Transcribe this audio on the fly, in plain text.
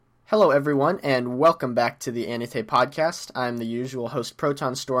Hello, everyone, and welcome back to the AniTAY podcast. I'm the usual host,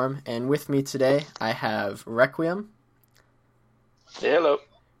 Proton Storm, and with me today I have Requiem. Hello.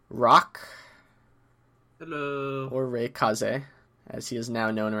 Rock. Hello. Or Ray Kaze, as he is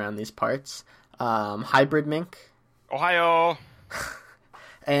now known around these parts. Hybrid Mink. Ohio.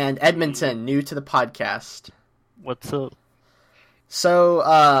 And Edmonton, new to the podcast. What's up?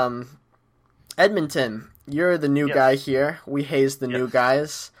 So, Edmonton, you're the new guy here. We haze the new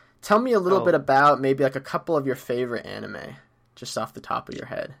guys. Tell me a little bit about maybe like a couple of your favorite anime, just off the top of your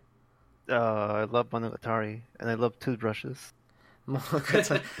head. I love Monogatari, and I love toothbrushes.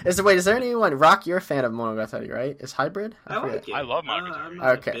 Monogatari. Is there anyone? Rock, you're a fan of Monogatari, right? Is Hybrid? I like it. I love Monogatari. I'm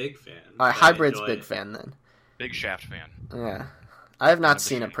not Okay. a big fan. All right, but I Hybrid's enjoy big it. fan then. Big Shaft fan. Yeah, I have not Never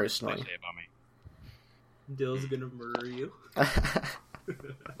seen it what personally. they say about me. Dill's gonna murder you.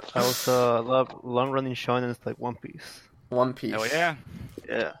 I also love long-running shonens like One Piece. One Piece. Hell yeah.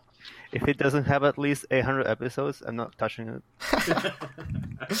 Yeah. If it doesn't have at least 800 episodes, I'm not touching it.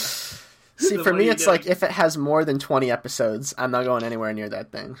 See, So for what me, are you it's doing? like if it has more than 20 episodes, I'm not going anywhere near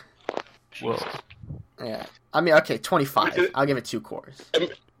that thing. Whoa. Yeah, I mean, okay, 25. I'll give it 2 cores.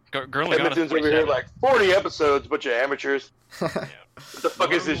 Gurren Edmonton's over here like 40 episodes, bunch of amateurs. What the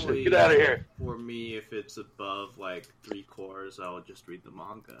fuck is this shit? Normally, Get out of here. For me, if it's above like 3 cores, I will just read the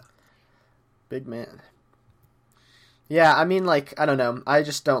manga. Big man. Yeah, I mean, like, I don't know. I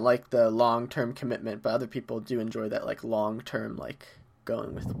just don't like the long-term commitment, but other people do enjoy that, like, long-term, like,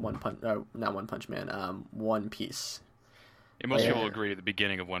 going with not One Punch Man, One Piece. Yeah, most Yeah. people agree the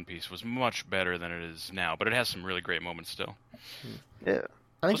beginning of One Piece was much better than it is now, but it has some really great moments still. Yeah.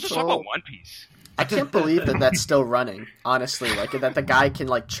 I think Let's just talk about One Piece. I can't believe that that's still running, honestly. Like, that the guy can,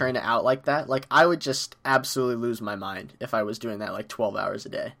 like, churn it out like that. Like, I would just absolutely lose my mind if I was doing that, like, 12 hours a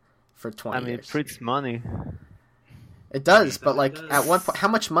day for 20 I mean, years. it prints money. It does, but, like, It does. at one point, how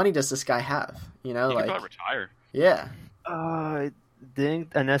much money does this guy have? You know, He could like, probably retire. yeah. I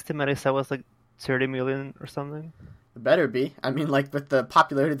think an estimate I saw was like 30 million or something. It better be. I mean, like, with the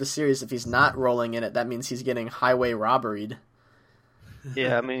popularity of the series, if he's not rolling in it, that means he's getting highway robberied.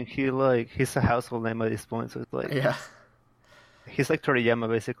 Yeah, I mean, he's a household name at this point, so it's like, Yeah. he's like Toriyama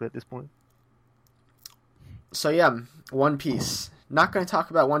basically at this point. So, yeah, One Piece. Not going to talk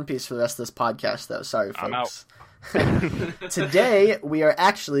about One Piece for the rest of this podcast, though. Sorry, I'm out. folks. Today, we are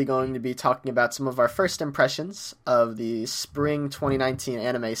actually going to be talking about some of our first impressions of the spring 2019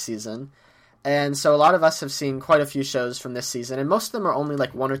 anime season. And so a lot of us have seen quite a few shows from this season, and most of them are only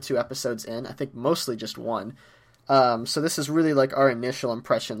like 1 or 2 episodes in. I think mostly just 1. So this is really like our initial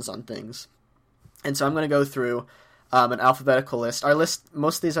impressions on things. And so I'm going to go through an alphabetical list. Our list,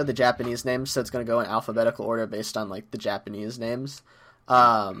 most of these are the Japanese names, so it's going to go in alphabetical order based on like the Japanese names.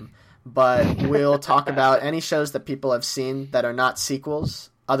 But we'll talk about any shows that people have seen that are not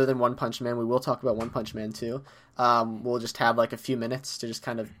sequels other than One Punch Man. We will talk about One Punch Man too. We'll just have like a few minutes to just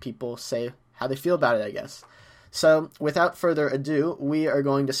kind of people say how they feel about it, I guess. So without further ado, we are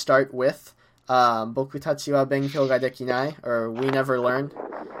going to start with Boku Tachi wa Benkyou ga dekinai, or We Never Learn.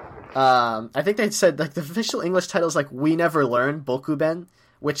 I think they said like the official English title is like We Never Learn Bokuben,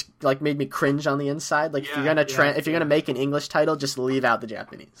 which like made me cringe on the inside. Like if you're gonna make an English title, just leave out the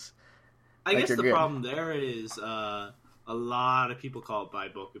Japanese. I Like, guess you're the good. problem there is a lot of people call it by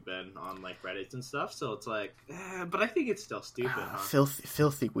Bokuben on like Reddit and stuff, so it's like, but I think it's still stupid, huh?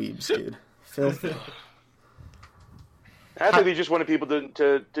 Filthy weebs, dude. Filthy. I think they just wanted people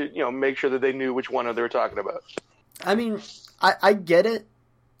to make sure that they knew which one they were talking about. I mean, I get it,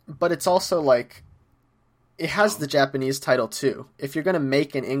 but it's also like it has the Japanese title too. If you're gonna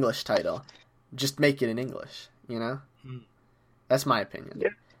make an English title, just make it in English. You know, that's my opinion. Yeah.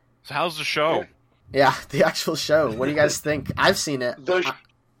 So how's the show? Yeah, the actual show. What do you guys think? I've seen it.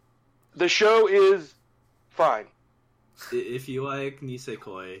 The show is fine. If you like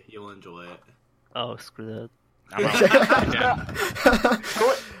Nisekoi, you'll enjoy it. Oh, screw that. I'm out.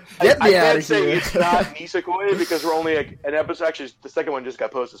 Get me I out can't of say here. it's not Nisekoi because we're only an episode. Actually, the second one just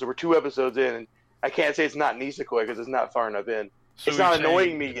got posted, so we're 2 episodes in, and I can't say it's not Nisekoi because it's not far enough in. So it's not you're annoying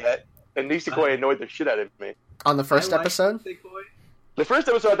saying- me yet, and Nisekoi annoyed the shit out of me. On the first I like episode? Nisekoi. The first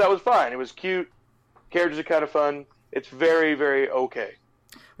episode I thought was fine. It was cute. Characters are kind of fun. It's very, very okay.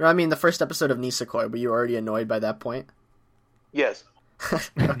 No, I mean the first episode of Nisekoi. Were you already annoyed by that point? Yes.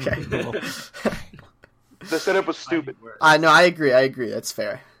 Okay. The setup was stupid. No, I agree. That's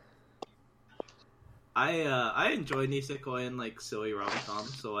fair. I enjoy Nisekoi and like silly rom com,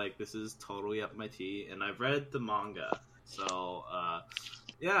 so like this is totally up my tea, and I've read the manga, so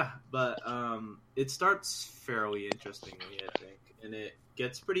yeah, but it starts fairly interestingly, I think, and it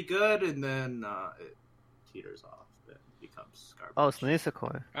gets pretty good, and then it teeters off. It becomes garbage. Oh, it's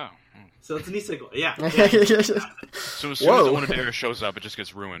Nisekoi. Oh. So it's an isekai. Yeah. So as soon as the one there shows up, it just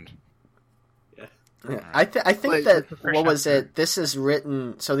gets ruined. Yeah. I think Wait, that it's the first what was chapter. it? This is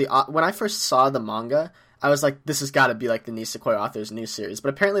written. So when I first saw the manga, I was like, this has got to be like the Nisekoi author's new series. But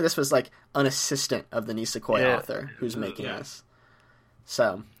apparently, this was like an assistant of the Nisekoi author who's making this.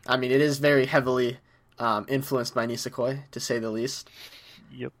 So I mean, it is very heavily influenced by Nisekoi, to say the least.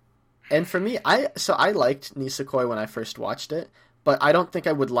 Yep. And for me, I liked Nisekoi when I first watched it, but I don't think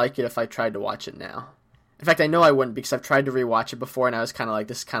I would like it if I tried to watch it now. In fact, I know I wouldn't because I've tried to rewatch it before, and I was kind of like,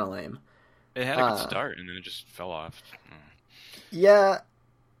 this is kind of lame. It had a good start, and then it just fell off. Yeah,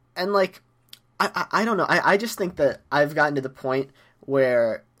 and like, I don't know. I just think that I've gotten to the point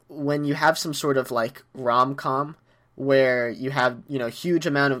where when you have some sort of like rom-com where you have, you know, huge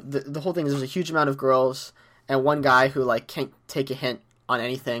amount of the whole thing is there's a huge amount of girls and one guy who like can't take a hint on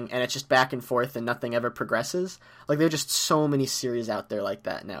anything, and it's just back and forth and nothing ever progresses. Like, there are just so many series out there like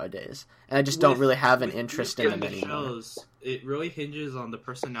that nowadays, and I just don't really have an interest in them anymore. Shows, it really hinges on the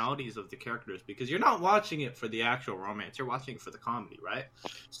personalities of the characters, because you're not watching it for the actual romance, you're watching it for the comedy, right?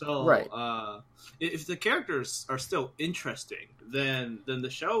 So, right. If the characters are still interesting, then the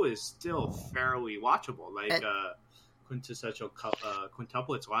show is still fairly watchable. Like, quintessential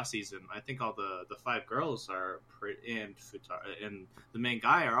quintuplets last season, I think all the 5 girls are and the main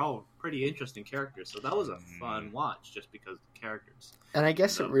guy are all pretty interesting characters. So that was a fun watch just because of the characters. And I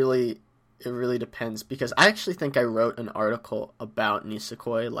guess it really depends, because I actually think I wrote an article about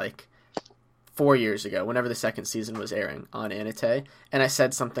Nisekoi like 4 years ago, whenever the second season was airing on AniTAY, and I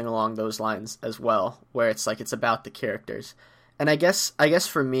said something along those lines as well, where it's like it's about the characters. And I guess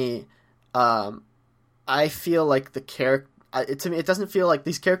for me, I feel like the to me, it doesn't feel like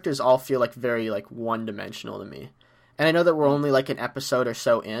these characters all feel like very like one-dimensional to me. And I know that we're only like an episode or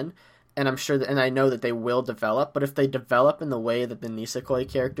so in, and I'm sure that, and I know that they will develop, but if they develop in the way that the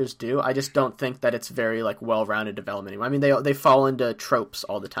Nisekoi characters do, I just don't think that it's very like well-rounded development anymore. I mean, they fall into tropes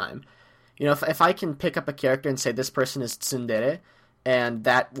all the time. You know, if I can pick up a character and say this person is tsundere, and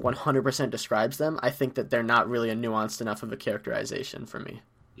that 100% describes them, I think that they're not really a nuanced enough of a characterization for me.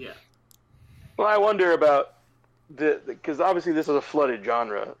 Yeah. Well, I wonder about because obviously this is a flooded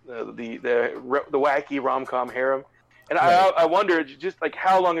genre, the wacky rom-com harem, and right. I wonder just like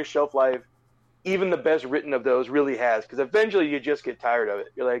how long a shelf life even the best written of those really has, because eventually you just get tired of it.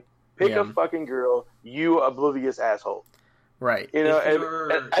 You're like, pick a fucking girl, you oblivious asshole. Right. You know,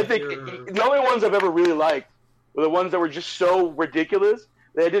 and I think the only ones I've ever really liked were the ones that were just so ridiculous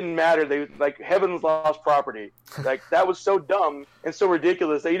that it didn't matter. They like Heaven's Lost Property. Like, that was so dumb and so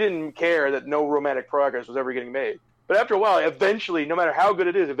ridiculous that you didn't care that no romantic progress was ever getting made. But after a while, eventually, no matter how good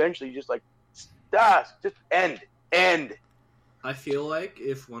it is, eventually you just like, stop, just end. I feel like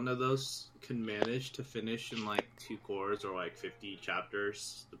if one of those can manage to finish in like 2 cores or like 50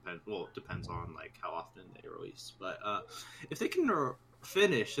 chapters, depends on like how often they release. But if they can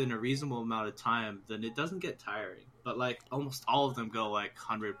finish in a reasonable amount of time, then it doesn't get tiring. But like almost all of them go like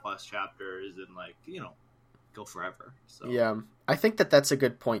 100+ chapters and like, you know, go forever. So yeah, I think that that's a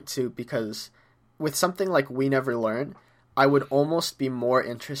good point too, because with something like We Never Learn, I would almost be more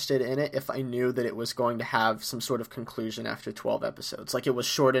interested in it if I knew that it was going to have some sort of conclusion after 12 episodes. Like, it was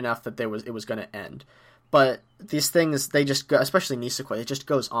short enough that it was going to end. But these things, they just go, especially Nisekoi, it just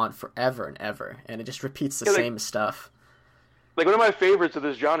goes on forever and ever, and it just repeats the same stuff. Like, one of my favorites of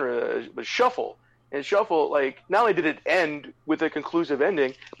this genre was Shuffle. And Shuffle, like, not only did it end with a conclusive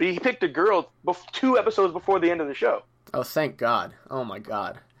ending, but he picked a girl 2 episodes before the end of the show. Oh, thank God. Oh, my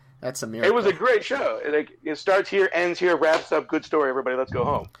God. That's a miracle. It was a great show. It starts here, ends here, wraps up, good story, everybody, let's go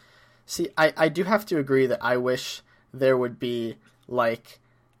home. See, I do have to agree that I wish there would be, like,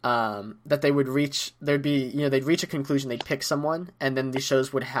 that they would reach, they'd reach a conclusion, they'd pick someone, and then these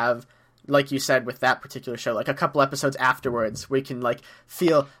shows would have, like you said with that particular show, like a couple episodes afterwards, we can, like,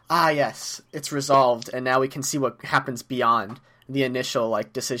 feel, yes, it's resolved, and now we can see what happens beyond the initial,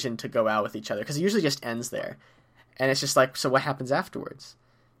 like, decision to go out with each other, because it usually just ends there. And it's just like, so what happens afterwards?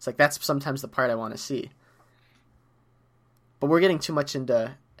 It's like, that's sometimes the part I want to see. But we're getting too much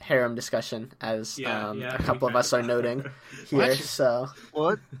into harem discussion, as a couple of us are noting here. What? So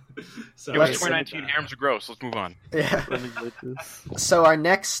What? So It was 2019. Harems are gross. Let's move on. yeah. Let me get this. So our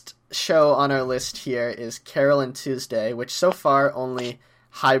next show on our list here is Carol and Tuesday, which so far only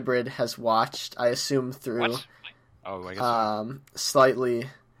Hybrid has watched. I assume through What? Oh, I guess. slightly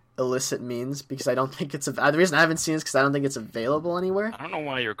illicit means, because I don't think it's the reason I haven't seen it is because I don't think it's available anywhere. I don't know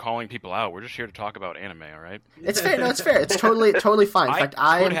why you're calling people out. We're just here to talk about anime, all right? It's fair. No, it's fair. It's totally fine. In fact,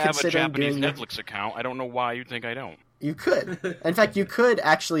 I am could have a considering Japanese doing Netflix account. I don't know why you think I don't. You could. In fact, you could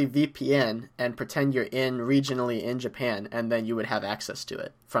actually VPN and pretend you're regionally in Japan, and then you would have access to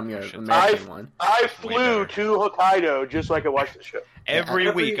it from your American one. I flew to Hokkaido just so I could watch the show. Every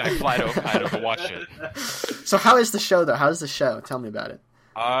week I fly to Hokkaido to watch it. So how is the show, though? How's the show? Tell me about it.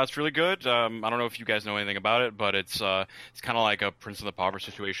 It's really good. I don't know if you guys know anything about it, but it's kind of like a Prince and the Pauper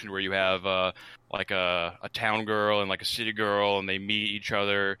situation where you have like a town girl and like a city girl, and they meet each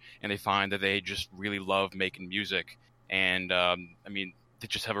other, and they find that they just really love making music. And, I mean, they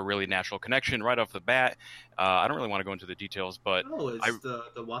just have a really natural connection right off the bat. I don't really want to go into the details, but... Oh, it's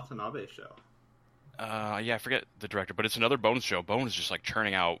the Watanabe show. Yeah, I forget the director, but it's another Bones show. Bones is just, like,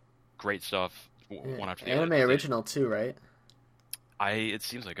 churning out great stuff one after the other. Anime original, too, right? It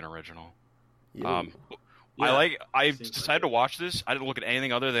seems like an original. Yeah. I decided to watch this. I didn't look at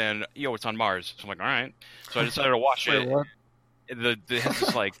anything other than, it's on Mars. So I'm like, all right. So I decided to watch it. What? It has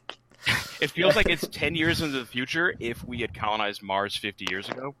this, like... It feels like it's 10 years into the future if we had colonized Mars 50 years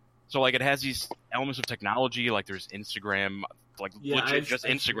ago. So, like, it has these elements of technology, like there's Instagram, like, legit just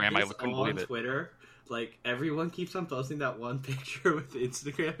Instagram. I couldn't believe it. On Twitter, like, everyone keeps on posting that one picture with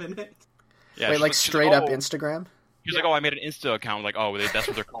Instagram in it. Yeah, wait, like, straight up Instagram? He's like, I made an Insta account. Like, that's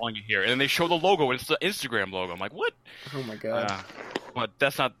what they're calling you here. And then they show the logo, and it's the Instagram logo. I'm like, what? Oh, my God. But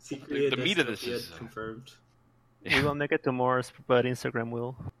that's not... The meat of this is... confirmed. Yeah. We won't make it to Mars, but Instagram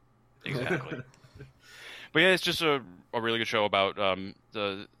will. Exactly. But yeah, it's just a really good show about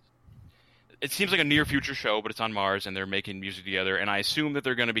it seems like a near future show, but it's on Mars and they're making music together, and I assume that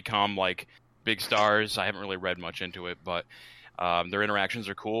they're going to become like big stars. I haven't really read much into it, but their interactions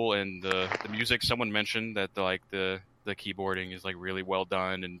are cool, and the music, someone mentioned that the keyboarding is like really well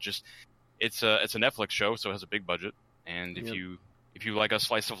done, and just it's a Netflix show, so it has a big budget, and if you like a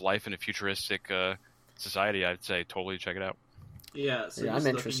slice of life in a futuristic society, I'd say totally check it out. Yeah, so I'm just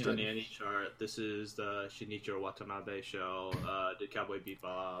interested. looking on AniChart, this is the Shinichiro Watanabe show, the Cowboy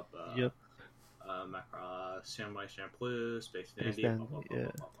Bebop, Yep. Macross, Samurai Champloo, Space Dandy, Dan- blah, blah, blah, yeah.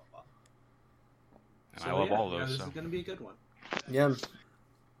 blah, blah, blah. And I love all those. This So. is going to be a good one. Yeah.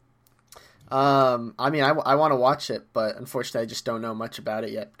 I mean, I want to watch it, but unfortunately I just don't know much about it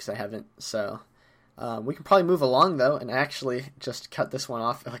yet because I haven't, so... we can probably move along, though, and actually just cut this one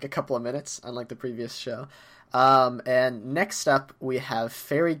off in like a couple of minutes, unlike the previous show. And next up, we have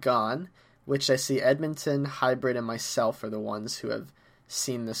Fairy Gone, which I see Edmonton, Hybrid, and myself are the ones who have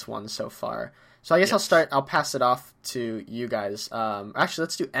seen this one so far. So I guess I'll pass it off to you guys. Actually,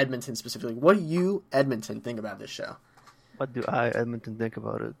 let's do Edmonton specifically. What do you, Edmonton, think about this show? What do I, Edmonton, think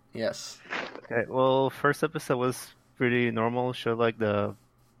about it? Yes. Okay, well, first episode was pretty normal. Showed like the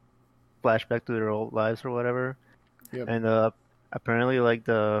flashback to their old lives or whatever. Yep. And apparently, like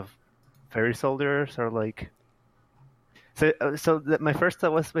the fairy soldiers are like. My first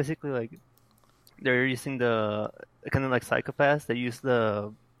thought was basically like they're using the kind of like psychopaths. They use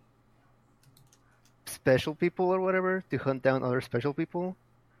the special people or whatever to hunt down other special people.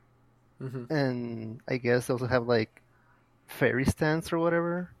 Mm-hmm. And I guess they also have like fairy stands or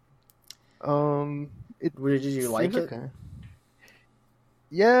whatever. Did you like it? Okay.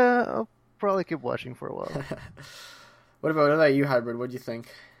 Yeah, I'll probably keep watching for a while. What about you, Hybrid? What do you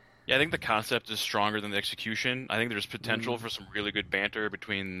think? Yeah, I think the concept is stronger than the execution. I think there's potential for some really good banter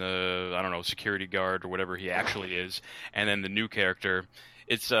between the, I don't know, security guard or whatever he actually is, and then the new character.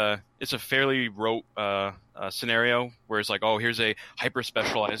 It's a fairly rote scenario where it's like, oh, here's a hyper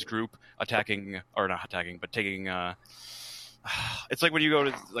specialized group taking. It's like when you go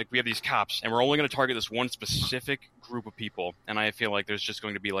to, like, we have these cops, and we're only going to target this one specific group of people, and I feel like there's just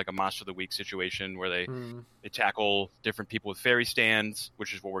going to be like a Monster of the Week situation where they tackle different people with fairy stands,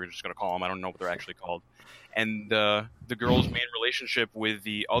 which is what we're just going to call them. I don't know what they're actually called. And the girl's main relationship with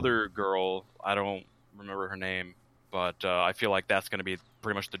the other girl, I don't remember her name, but I feel like that's going to be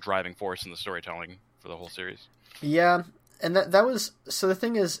pretty much the driving force in the storytelling for the whole series. Yeah. And that was, so the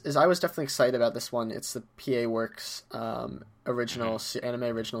thing is I was definitely excited about this one. It's the PA Works original anime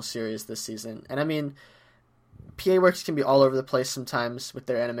original series this season, and I mean, PA Works can be all over the place sometimes with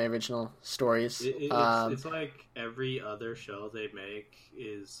their anime original stories. It's like every other show they make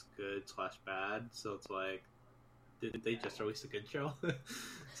is good / bad, so it's like, didn't they just release a good show?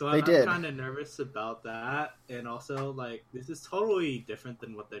 So I'm kind of nervous about that, and also like this is totally different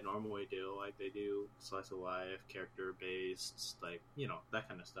than what they normally do. Like they do slice of life, character based, like that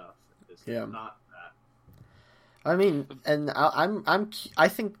kind of stuff. It's not that. I mean, and I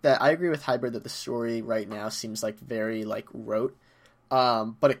think that I agree with Hybrid that the story right now seems like very like rote,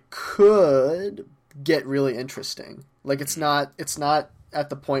 but it could get really interesting. Like it's not at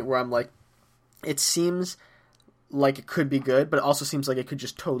the point where I'm like, it seems like it could be good, but it also seems like it could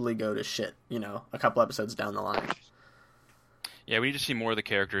just totally go to shit, a couple episodes down the line. Yeah, we need to see more of the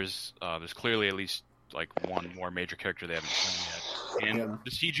characters. There's clearly at least like one more major character they haven't seen yet. And the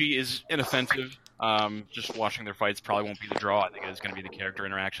CG is inoffensive. Just watching their fights probably won't be the draw. I think it's going to be the character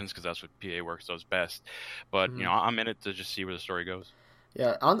interactions because that's what PA Works does best. But, you know, I'm in it to just see where the story goes.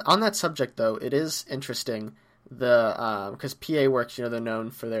 Yeah, on that subject, though, it is interesting. Because PA Works, you know, they're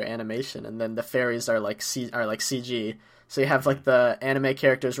known for their animation, and then the fairies are like CG. So you have like the anime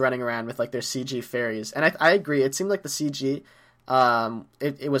characters running around with like their CG fairies, and I agree. It seemed like the CG,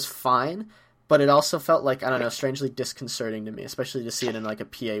 it was fine, but it also felt like, I don't know, strangely disconcerting to me, especially to see it in like a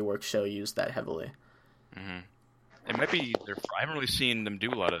PA Works show used that heavily. Mm-hmm. It might be. I haven't really seen them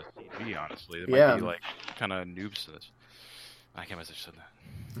do a lot of CG, honestly. They might be like kind of noobs to this. I can't believe I said that.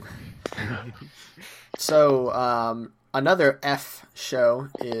 So another F show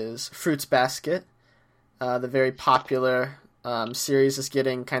is Fruits Basket. The very popular series is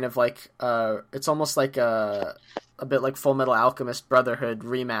getting kind of like it's almost like a bit like Full Metal Alchemist Brotherhood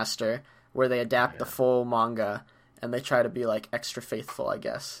remaster, where they adapt the full manga and they try to be like extra faithful, I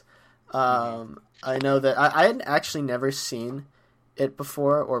guess. I know that I had actually never seen it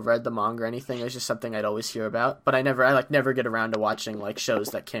before or read the manga or anything. It was just something I'd always hear about, but I never get around to watching like shows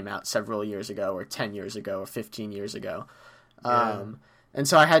that came out several years ago or 10 years ago or 15 years ago. And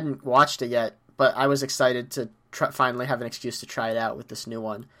so I hadn't watched it yet, but I was excited to finally have an excuse to try it out with this new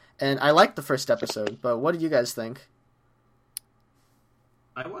one. And I liked the first episode, but what did you guys think?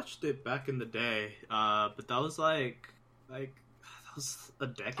 I watched it back in the day, but that was like that was a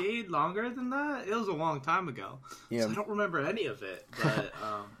decade longer than that. It was a long time ago, so I don't remember any of it. But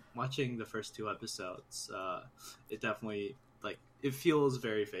watching the first two episodes, it definitely it feels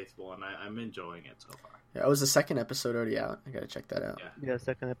very faithful, and I'm enjoying it so far. Yeah, was the second episode already out? I gotta check that out. Yeah,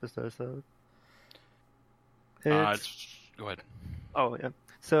 second episode. So go ahead. Oh yeah.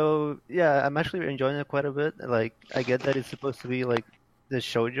 So yeah, I'm actually enjoying it quite a bit. Like, I get that it's supposed to be like the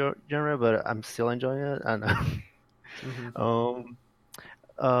shoujo genre, but I'm still enjoying it. I know.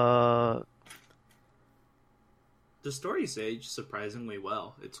 The story's aged surprisingly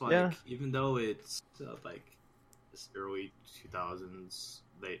well. It's like even though it's like this early 2000s,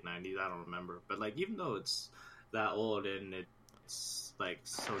 late 90s, I don't remember, but like even though it's that old and it's like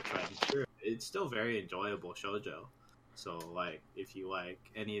so tried and true, it's still very enjoyable shoujo. So like if you like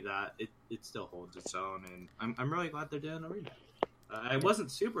any of that, it still holds its own, and I'm really glad they're doing a remake. I wasn't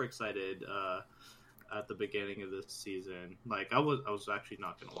super excited at the beginning of this season. Like I was actually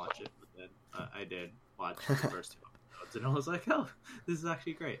not gonna watch it, but then I did watch the first two episodes, and I was like, oh, this is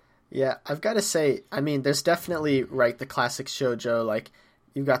actually great. Yeah, I've got to say, I mean, there's definitely the classic shoujo. Like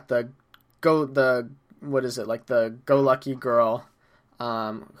you've got the go lucky girl,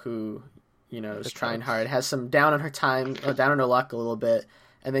 who, you know, is trying hard, has some down on her luck a little bit,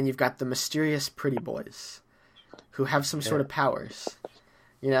 and then you've got the mysterious pretty boys, who have some sort of powers,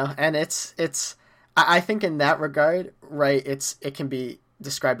 you know, and I think in that regard, right, it can be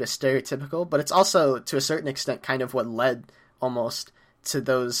described as stereotypical, but it's also to a certain extent kind of what led almost to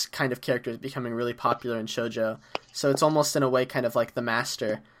those kind of characters becoming really popular in shoujo. So it's almost in a way kind of like the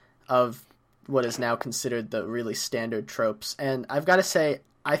master of what is now considered the really standard tropes. And I've got to say,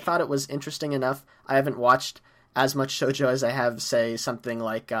 I thought it was interesting enough. I haven't watched as much shoujo as I have, say, something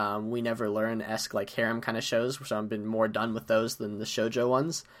like We Never Learn-esque, like harem kind of shows, so I've been more done with those than the shoujo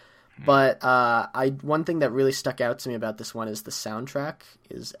ones. But one thing that really stuck out to me about this one is the soundtrack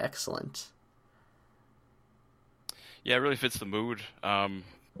is excellent. Yeah, it really fits the mood. I don't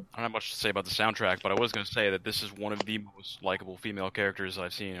have much to say about the soundtrack, but I was going to say that this is one of the most likable female characters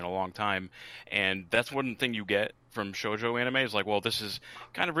I've seen in a long time, and that's one thing you get from shoujo anime is like, well, this is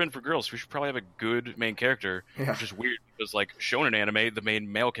kind of written for girls, so we should probably have a good main character, which is weird because like shonen anime, the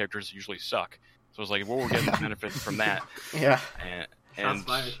main male characters usually suck. So it's like, well, we're getting the benefit from that. Yeah. And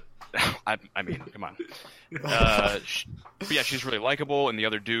I mean, come on. But yeah, she's really likable, and the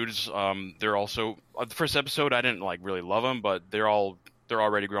other dudes, they're also the first episode. I didn't like really love them, but they're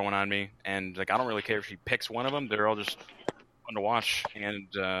already growing on me, and like I don't really care if she picks one of them. They're all just fun to watch, and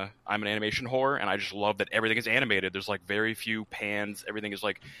I'm an animation whore, and I just love that everything is animated. There's like very few pans. Everything is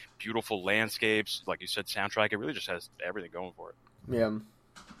like beautiful landscapes, like you said, soundtrack. It really just has everything going for it. Yeah.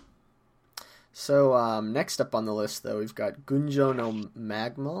 So next up on the list, though, we've got Gunjo no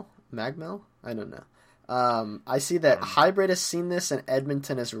Magmel? I don't know. I see that Hybrid has seen this and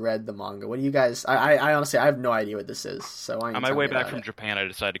Edmonton has read the manga. What do you guys... I honestly, I have no idea what this is. So why don't you on my tell way me back about from it? Japan, I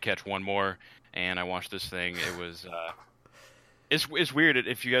decided to catch one more, and I watched this thing. It was... It's weird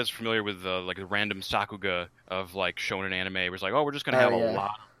if you guys are familiar with like the random sakuga of like shonen anime. Where it's like, oh, we're just going to have a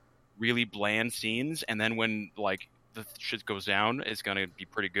lot of really bland scenes, and then when like the shit goes down, it's going to be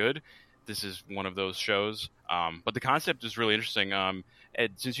pretty good. this is one of those shows. But the concept is really interesting.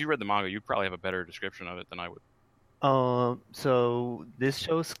 Ed, since you read the manga, you probably have a better description of it than I would. So this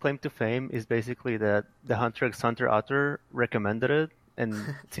show's claim to fame is basically that the Hunter x Hunter author recommended it, and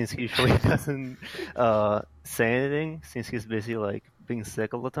since he usually doesn't say anything, since he's busy like being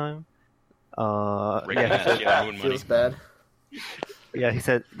sick all the time, Moon money. Feels bad. he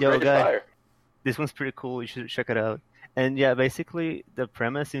said, "Yo, Rapid guy, fire. this one's pretty cool. You should check it out." And yeah, basically the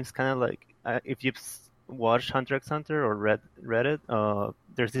premise seems kind of like if you've watched Hunter x Hunter or read it,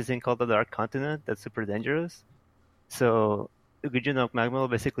 there's this thing called the Dark Continent that's super dangerous. So Guji no Magma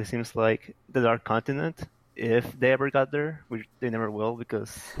basically seems like the Dark Continent if they ever got there, which they never will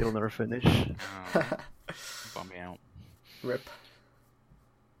because it'll never finish. Bum me out. Rip.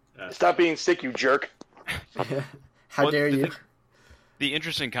 Stop being sick, you jerk. How dare you? The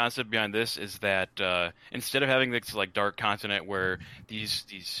interesting concept behind this is that instead of having this like dark continent where these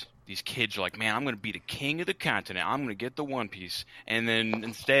kids are like, man, I'm going to be the king of the continent. I'm going to get the One Piece. And then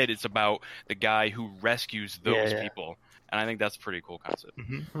instead it's about the guy who rescues those people. And I think that's a pretty cool concept.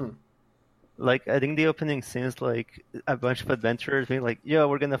 Mm-hmm. Like, I think the opening seems like a bunch of adventurers being like, yo,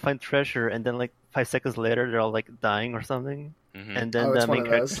 we're going to find treasure. And then like 5 seconds later, they're all like dying or something. Mm-hmm. And then the main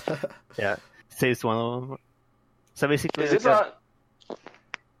character saves one of them. So basically... Is this on...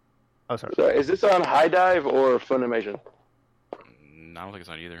 Oh, sorry. Sorry, is this on High Dive or Funimation? I don't think it's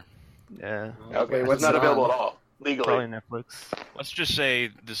on either. Yeah. Okay, Wait, what's it's not it available on? at all legally. Probably Netflix. Let's just say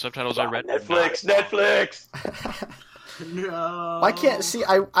the subtitles I read. Netflix. No. I can't see.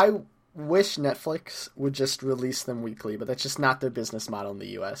 I wish Netflix would just release them weekly, but that's just not their business model in the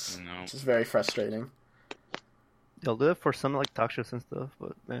U.S. No. Which is very frustrating. They'll do it for some like talk shows and stuff,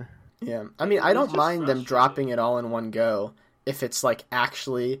 but Yeah, I mean, I don't just mind them frustrating. dropping it all in one go if it's like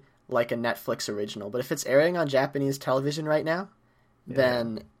actually like a Netflix original. But if it's airing on Japanese television right now,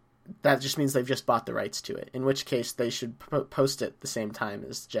 then that just means they've just bought the rights to it. In which case, they should post it at the same time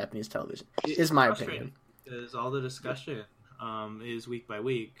as Japanese television. Is my opinion. Is all the discussion is week by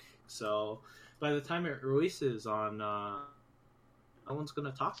week. So by the time it releases on, no one's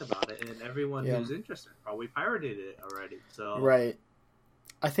going to talk about it, and everyone who's interested probably pirated it already. So right,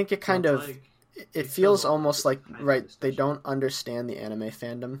 I think it kind of like, it feels almost like they don't understand the anime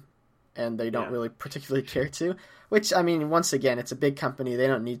fandom, and they don't really particularly care to. Which, I mean, once again, it's a big company. They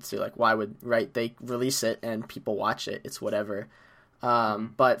don't need to. Like, why would they release it and people watch it? It's whatever.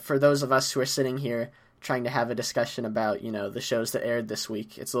 But for those of us who are sitting here trying to have a discussion about, the shows that aired this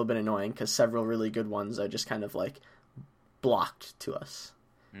week, it's a little bit annoying because several really good ones are just kind of like blocked to us.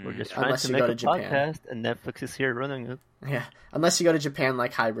 we're just trying Unless to you make go a to Japan. podcast, and Netflix is here running it. Yeah, unless you go to Japan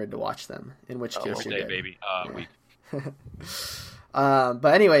like Hybrid to watch them, in which case All you're day, good. baby. Week.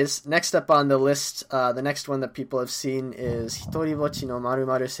 But anyways, next up on the list, the next one that people have seen is Hitoribochi no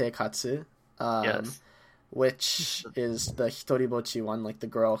Marumaru Seikatsu, Yes. which is the Hitoribochi one, like the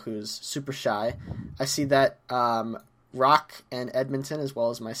girl who's super shy. I see that Rock and Edmonton, as well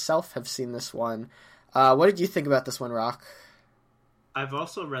as myself, have seen this one. What did you think about this one, Rock? I've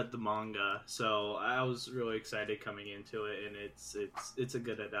also read the manga, so I was really excited coming into it, and it's a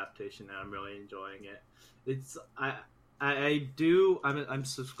good adaptation, and I'm really enjoying it. I'm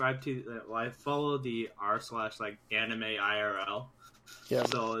subscribed to. I follow the r/anime IRL. Yeah.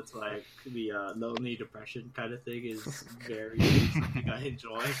 So it's like the lonely depression kind of thing is very something I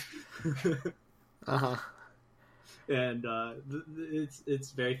enjoy. Uh-huh. And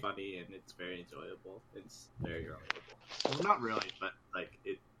it's very funny and it's very enjoyable. It's very relatable. Well, not really, but like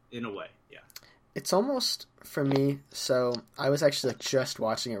it in a way, yeah. It's almost, for me, so I was actually just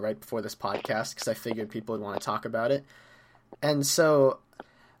watching it right before this podcast because I figured people would want to talk about it. And so,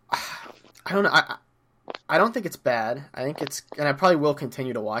 I don't know, I don't think it's bad. I think it's, and I probably will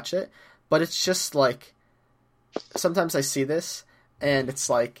continue to watch it, but it's just like, sometimes I see this, and it's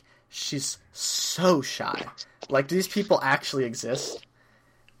like, she's so shy. Like, do these people actually exist?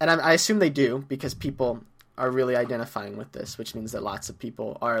 And I assume they do, because people are really identifying with this, which means that lots of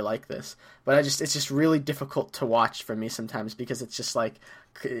people are like this. But it's just really difficult to watch for me sometimes, because it's just like,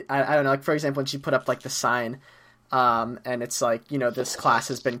 I don't know, like, for example, when she put up, like, the sign, and it's like, this class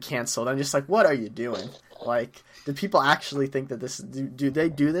has been canceled. I'm just like, what are you doing? Like, do people actually think that do they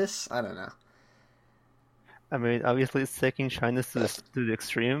do this? I don't know. I mean, obviously it's taking shyness to the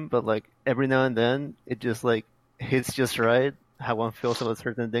extreme, but like every now and then it just like hits just right how one feels about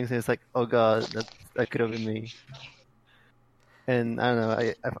certain things, and it's like, oh god, that could have been me. And I don't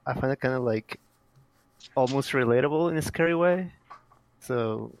know, I find it kind of like almost relatable in a scary way.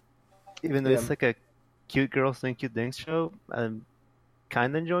 So even though it's like a cute girls doing cute things show, I'm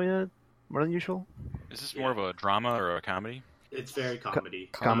kind of enjoying it more than usual. Is this more of a drama or a comedy? It's very comedy.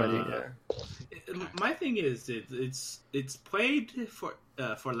 Comedy. My thing is, it's played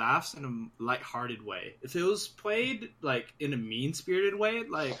for laughs in a lighthearted way. If it was played like in a mean-spirited way,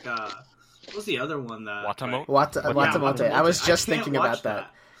 like what was the other one that Watamote? Watamote. I was just thinking about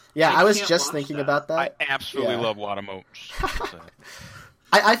that. Yeah, I was just thinking about that. I absolutely love Watamote.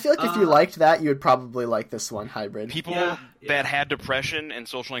 I feel like if you liked that, you would probably like this one, Hybrid. People that had depression and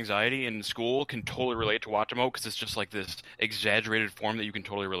social anxiety in school can totally relate to Watamote because it's just like this exaggerated form that you can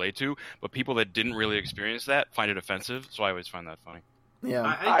totally relate to. But people that didn't really experience that find it offensive, so I always find that funny. Yeah,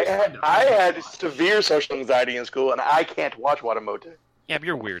 I had severe social anxiety in school, and I can't watch Watamote. Yeah, but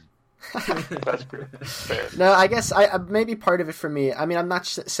you're weird. That's fair. No, I guess I maybe part of it for me. I mean, I'm not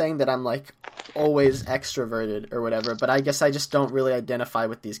saying that I'm like always extroverted or whatever, but I guess I just don't really identify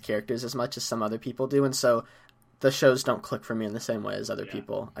with these characters as much as some other people do, and so the shows don't click for me in the same way as other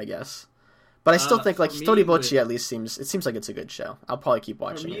people, I guess. But I still think like Hitoribochi at least seems like it's a good show. I'll probably keep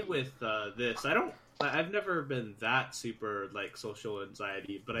watching it. For me with this, I've never been that super like social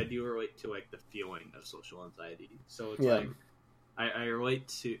anxiety, but I do relate to like the feeling of social anxiety. So it's like I relate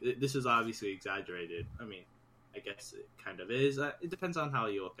to. This is obviously exaggerated. I mean, I guess it kind of is. It depends on how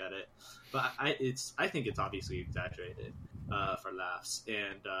you look at it, but I think it's obviously exaggerated for laughs,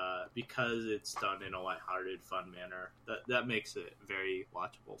 and because it's done in a lighthearted, fun manner, that makes it very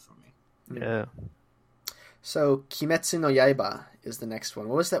watchable for me. Yeah. So Kimetsu no Yaiba is the next one.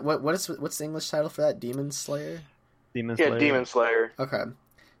 What was that? What's the English title for that? Demon Slayer? Demon Slayer. Yeah, Demon Slayer. Okay.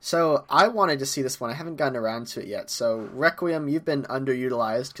 So I wanted to see this one. I haven't gotten around to it yet. So Requiem, you've been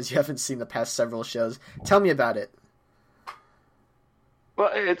underutilized because you haven't seen the past several shows. Tell me about it. Well,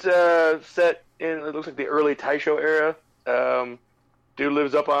 it's set in, it looks like the early Taisho era. Dude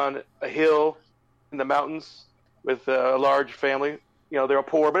lives up on a hill in the mountains with a large family. You know, they're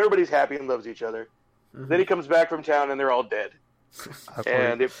poor, but everybody's happy and loves each other. Mm-hmm. Then he comes back from town and they're all dead.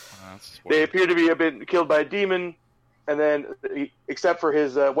 And they appear to be a bit killed by a demon. And then, except for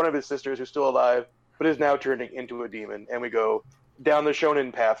his one of his sisters who's still alive, but is now turning into a demon. And we go down the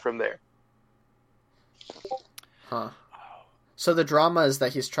shonen path from there. Huh. So the drama is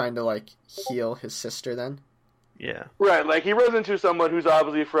that he's trying to, like, heal his sister then? Yeah. Right, like, he runs into someone who's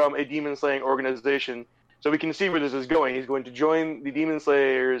obviously from a demon-slaying organization, so we can see where this is going. He's going to join the demon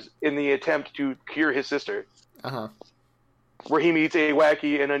slayers in the attempt to cure his sister. Uh-huh. Where he meets a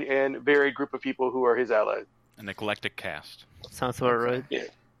wacky and varied group of people who are his allies. An eclectic cast. Sounds about right. Yeah.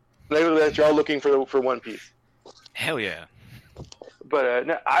 That you're all looking for One Piece. Hell yeah. But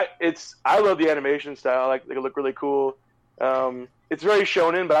no, I love the animation style. Like, they look really cool. It's very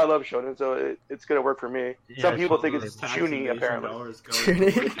shonen, but I love shonen, so it's gonna work for me. Yeah, some people think it's chuny, apparently.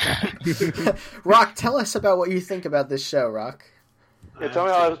 Rock, tell us about what you think about this show, Rock. Yeah, tell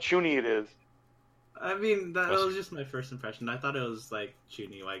me how chuny it is. I mean, that was just my first impression. I thought it was like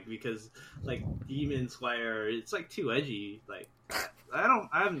chuny, like because like Demon Slayer, it's like too edgy. Like I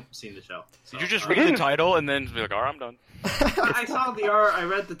haven't seen the show. So, Did you just read the title and then be like, "All right, I'm done"? I saw the art, I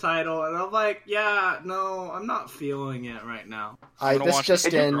read the title, and I'm like, yeah, no, I'm not feeling it right now. This just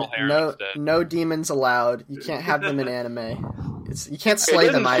in: no demons allowed. You can't have them in anime. You can't slay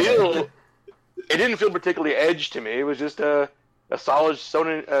them either. It didn't feel particularly edged to me. It was just a solid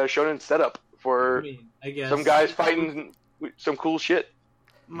shonen setup for some guys fighting some cool shit.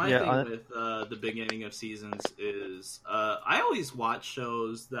 My thing with the beginning of seasons is I always watch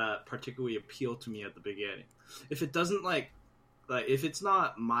shows that particularly appeal to me at the beginning. If it doesn't like if it's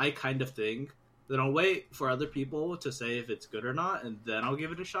not my kind of thing, then I'll wait for other people to say if it's good or not, and then I'll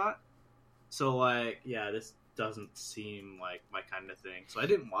give it a shot. So this doesn't seem like my kind of thing, so I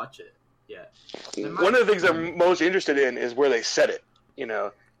didn't watch it yet. One of the things I'm most interested in is where they set it. You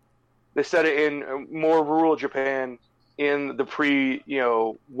know, they set it in more rural Japan in the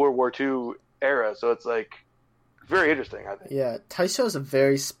World War II era, so it's like very interesting, I think. Yeah, Taisho is a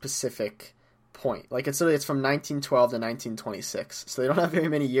very specific point. Like it's from 1912 to 1926, so they don't have very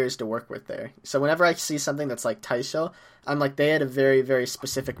many years to work with there. So whenever I see something that's like Taisho, I'm like, they had a very, very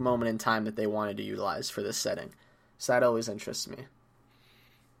specific moment in time that they wanted to utilize for this setting. So that always interests me.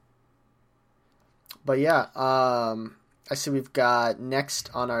 But yeah, I see we've got next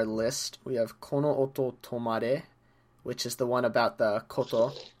on our list, we have Kono Oto Tomare, which is the one about the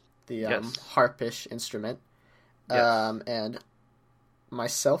koto, the harpish instrument. Yes. And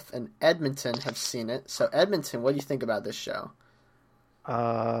myself and Edmonton have seen it. So Edmonton, what do you think about this show?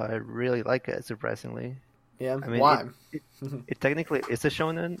 I really like it, surprisingly. Yeah, I mean, why? It technically is a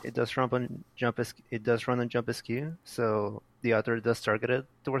shonen. It does run on Jump Askew, so the author does target it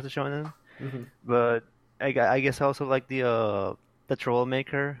towards the shonen. Mm-hmm. But I guess I also like the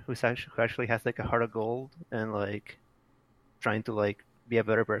troublemaker who actually has like a heart of gold and like trying to like be a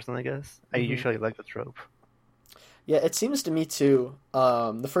better person, I guess. I usually like the trope. Yeah, it seems to me too.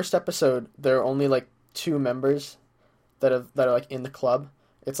 The first episode, there are only like 2 members that are like in the club.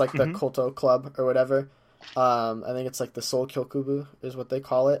 It's like the Koto Club or whatever. I think it's like the Soul Kyokubu is what they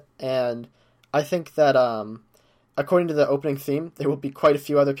call it. And I think that according to the opening theme, there will be quite a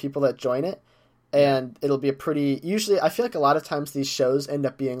few other people that join it. And it'll be a pretty... Usually, I feel like a lot of times these shows end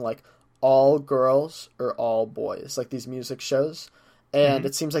up being like all girls or all boys, like these music shows. And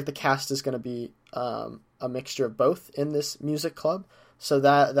it seems like the cast is going to be a mixture of both in this music club. So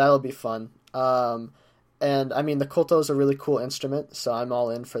that'll be fun. And I mean, the koto is a really cool instrument, so I'm all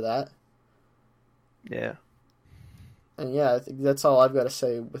in for that. Yeah. And yeah, I think that's all I've got to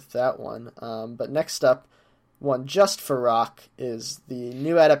say with that one. But next up, one just for rock, is the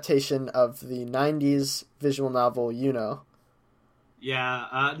new adaptation of the 90s visual novel Yuno.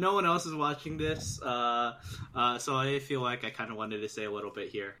 Yeah, no one else is watching this, so I feel like I kind of wanted to say a little bit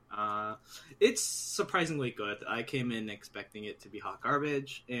here. It's surprisingly good. I came in expecting it to be hot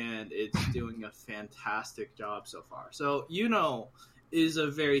garbage, and it's doing a fantastic job so far. So, is a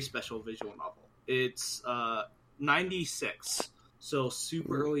very special visual novel. It's 96, so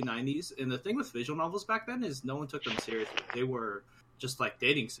super early 90s, and the thing with visual novels back then is no one took them seriously. They were just like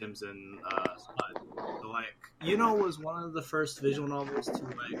dating sims and so like was one of the first visual novels to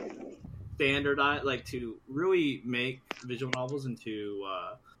like standardize, like to really make visual novels into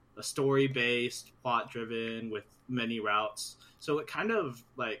a story based, plot driven with many routes. So it kind of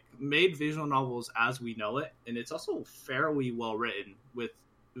like made visual novels as we know it, and it's also fairly well written with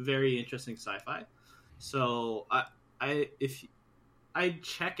very interesting sci-fi. So if I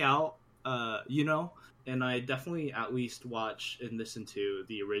check out and I definitely at least watch and listen to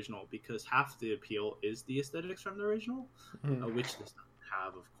the original, because half the appeal is the aesthetics from the original, which this doesn't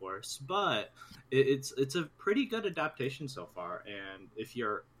have, of course. But it's a pretty good adaptation so far. And if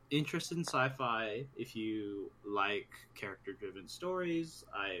you're interested in sci-fi, if you like character-driven stories,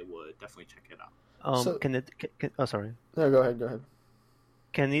 I would definitely check it out. Oh, sorry. No, go ahead.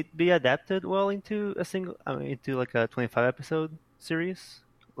 Can it be adapted well into into like a 25 episode series?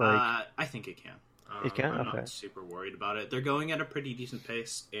 I think it can. It can? I'm okay. not super worried about it. They're going at a pretty decent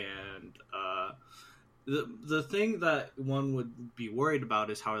pace, and the thing that one would be worried about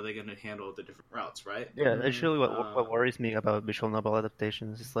is how are they going to handle the different routes, right? Yeah, that's really what worries me about visual novel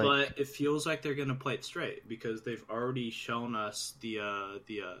adaptations. It's like, but it feels like they're going to play it straight, because they've already shown us the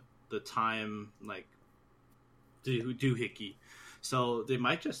time like doohickey, so they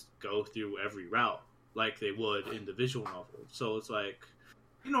might just go through every route like they would in the visual novel. So it's like,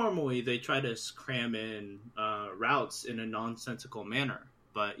 normally they try to cram in routes in a nonsensical manner,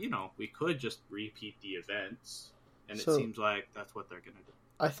 but we could just repeat the events, and it seems like that's what they're gonna do.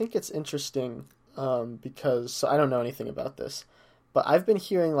 I think it's interesting because I don't know anything about this, but I've been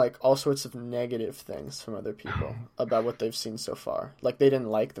hearing like all sorts of negative things from other people about what they've seen so far. Like they didn't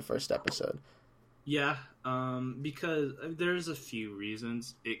like the first episode. Yeah, because there's a few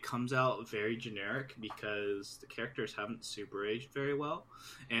reasons. It comes out very generic because the characters haven't super aged very well,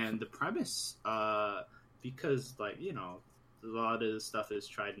 and the premise, because like a lot of the stuff is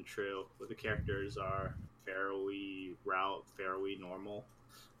tried and true. But the characters are fairly normal.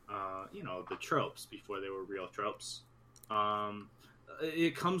 The tropes before they were real tropes.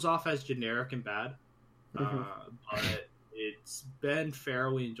 It comes off as generic and bad, but it's been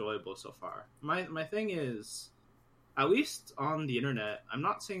fairly enjoyable so far. My thing is, at least on the internet, I'm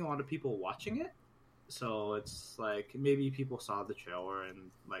not seeing a lot of people watching it. So it's like maybe people saw the trailer and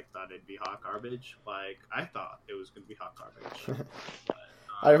like thought it'd be hot garbage. Like I thought it was going to be hot garbage. But,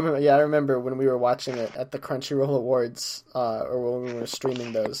 I remember when we were watching it at the Crunchyroll Awards, or when we were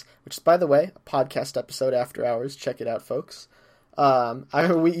streaming those. Which is, by the way, a podcast episode after hours. Check it out, folks.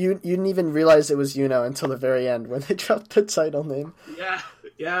 You didn't even realize it was Yuno until the very end when they dropped the title name. Yeah.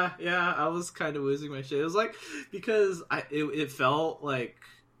 I was kind of losing my shit. It was like, because it felt like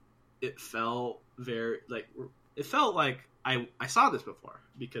I saw this before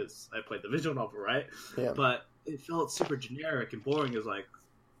because I played the visual novel, right? Yeah. But it felt super generic and boring. As like,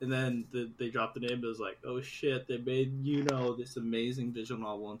 and then they dropped the name. It was like, oh shit, they made this amazing visual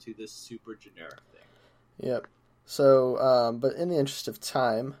novel into this super generic thing. Yep. So, but in the interest of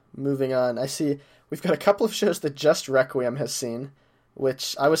time, moving on, I see we've got a couple of shows that just Requiem has seen,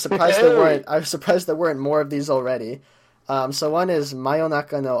 which I was surprised there weren't more of these already. So one is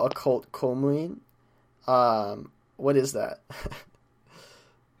Mayonaka no Occult Komuin. What is that?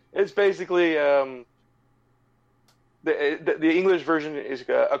 It's basically the English version is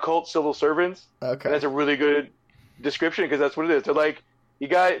Occult Civil Servants. Okay, and that's a really good description because that's what it is. So like, you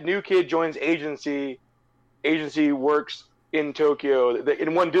got new kid joins agency. Agency works in Tokyo,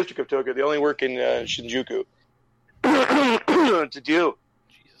 in one district of Tokyo. They only work in Shinjuku to deal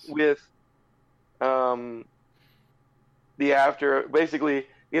with basically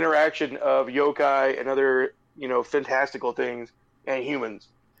the interaction of yokai and other fantastical things and humans.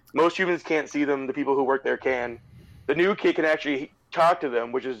 Most humans can't see them. The people who work there can. The new kid can actually talk to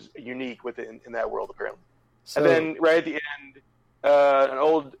them, which is unique within in that world apparently. So, and then right at the end, an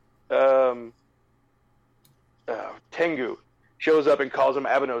old Tengu shows up and calls him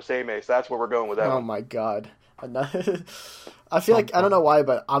Abeno Seimei. So that's where we're going with that. Oh my god. I feel like, I don't know why,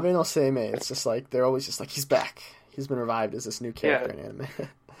 but Abeno Seimei, it's just like, they're always just like, he's back. He's been revived as this new character in anime.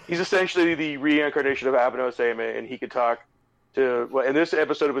 He's essentially the reincarnation of Abeno Seimei, and he could talk to, well, in this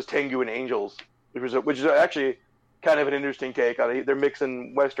episode it was Tengu and angels, which is actually kind of an interesting take on it. They're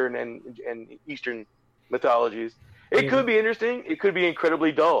mixing Western and Eastern mythologies. It could be interesting. It could be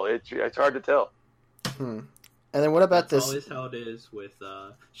incredibly dull. It's hard to tell. And then what about That's this? always how it is with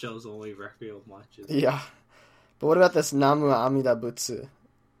shows only Requiem watches. Yeah. But what about this Namu Amida Butsu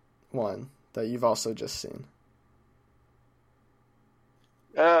one that you've also just seen?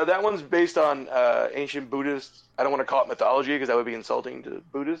 That one's based on ancient Buddhist. I don't want to call it mythology because that would be insulting to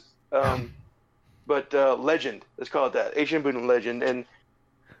Buddhists. But legend. Let's call it that. Ancient Buddhist legend. And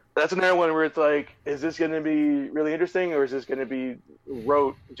that's another one where it's like, is this going to be really interesting, or is this going to be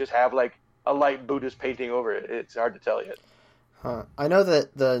rote, just have like a light Buddhist painting over it? It's hard to tell yet. I know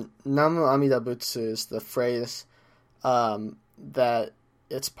that the Namu Amida Butsu is the phrase that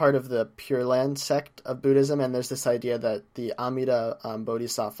it's part of the Pure Land sect of Buddhism, and there's this idea that the Amida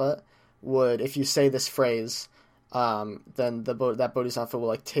Bodhisattva would, if you say this phrase, then that Bodhisattva will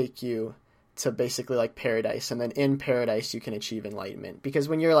like take you to basically like paradise, and then in paradise you can achieve enlightenment. Because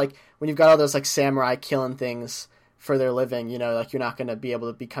when you've got all those like samurai killing things for their living, like you're not going to be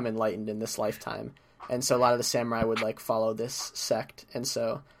able to become enlightened in this lifetime. And so a lot of the samurai would like follow this sect. And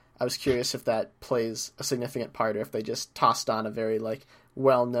so I was curious if that plays a significant part, or if they just tossed on a very like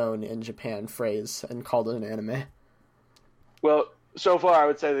well-known in Japan phrase and called it an anime. Well, so far I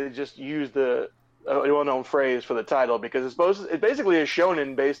would say they just used the well-known phrase for the title, because it's basically a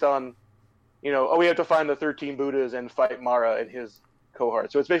shonen based on, we have to find the 13 Buddhas and fight Mara and his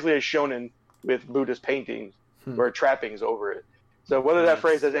cohort. So it's basically a shonen with Buddhist paintings or trappings over it. So whether that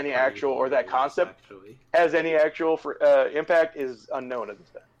phrase has any actual, or that concept has any actual impact is unknown at this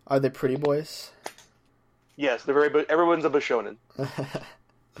time. Are they pretty boys? Yes, they're everyone's a Bishonen.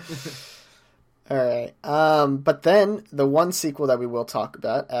 Alright. But then, the one sequel that we will talk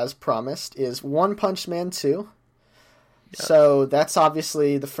about, as promised, is One Punch Man 2. Yeah. So that's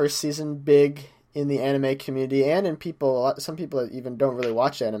obviously the first season big in the anime community, and in some people that even don't really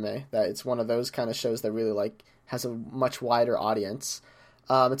watch anime, that it's one of those kind of shows that really like has a much wider audience.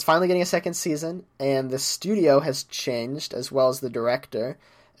 It's finally getting a second season, and the studio has changed, as well as the director.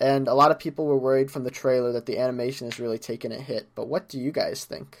 And a lot of people were worried from the trailer that the animation has really taken a hit. But what do you guys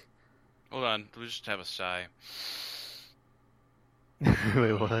think? Hold on, we'll just have a sigh.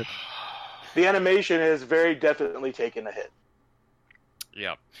 Wait, what? The animation has very definitely taken a hit.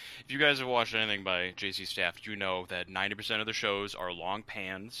 Yeah. If you guys have watched anything by JC Staff, you know that 90% of the shows are long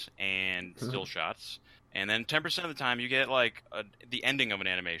pans and still shots. And then 10% of the time you get like the ending of an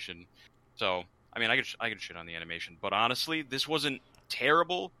animation. So, I mean, I could shit on the animation. But honestly, this wasn't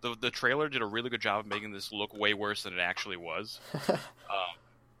terrible. The trailer did a really good job of making this look way worse than it actually was.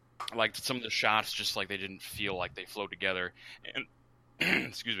 Like some of the shots, just like they didn't feel like they flowed together. And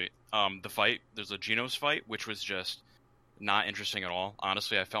excuse me, the fight, there's a Genos fight, which was just not interesting at all.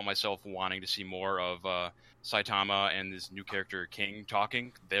 Honestly, I felt myself wanting to see more of Saitama and this new character King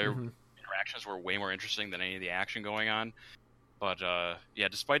talking. Their interactions were way more interesting than any of the action going on. But yeah,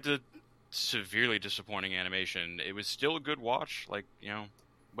 despite the severely disappointing animation, it was still a good watch. Like,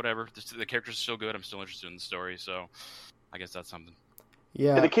 whatever. The characters are still good. I'm still interested in the story, so I guess that's something.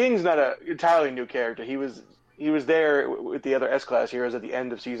 Yeah. And the King's not an entirely new character. He was there with the other S-Class heroes at the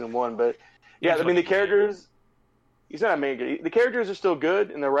end of season 1, but yeah, I mean the characters. He's not a main guy. The characters are still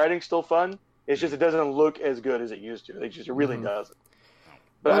good, and the writing's still fun. It's just it doesn't look as good as it used to. It really doesn't.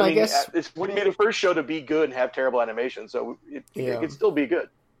 But well, I mean, I guess it's when you made the first show to be good and have terrible animation, so it can still be good.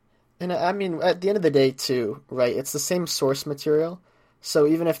 And I mean, at the end of the day, too, right? It's the same source material, so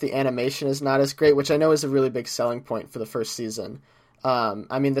even if the animation is not as great, which I know is a really big selling point for the first season,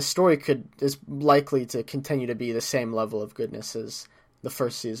 I mean, the story is likely to continue to be the same level of goodness as the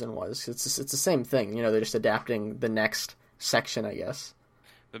first season was. It's the same thing, they're just adapting the next section, I guess.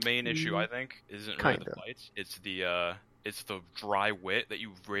 The main issue, I think, isn't really the fights. It's the it's the dry wit that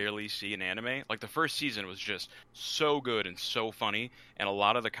you rarely see in anime. Like the first season was just so good and so funny, and a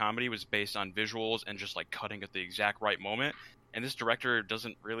lot of the comedy was based on visuals and just like cutting at the exact right moment. And this director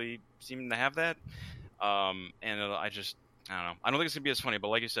doesn't really seem to have that. I don't know. I don't think it's gonna be as funny, but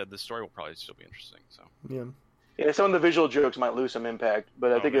like you said, the story will probably still be interesting. So yeah, some of the visual jokes might lose some impact,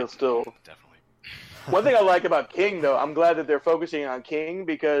 but I think it'll still definitely. One thing I like about King, though, I'm glad that they're focusing on King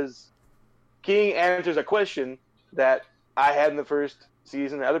because King answers a question that I had in the first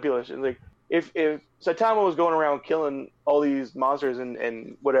season and other people had. Like, if Saitama was going around killing all these monsters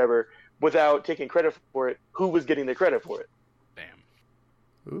and whatever without taking credit for it, who was getting the credit for it? Bam.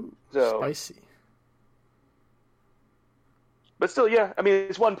 Ooh, So, spicy. But still, yeah, I mean,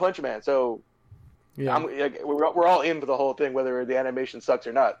 it's One Punch Man, so Yeah. we're all in for the whole thing, whether the animation sucks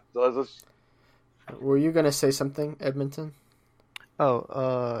or not. So let's Were you gonna say something, Edmonton?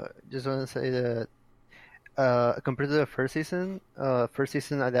 Just want to say that compared to the first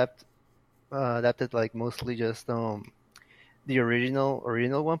season adapted like mostly just the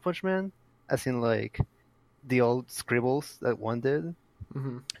original One Punch Man, as in like the old scribbles that one did.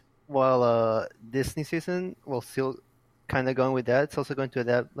 Mm-hmm. While Disney season will still kind of going with that, it's also going to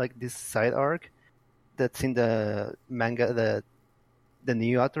adapt like this side arc that's in the manga that the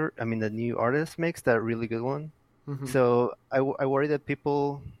new artist makes, that really good one. Mm-hmm. So I worry that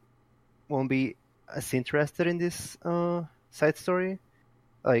people won't be as interested in this side story.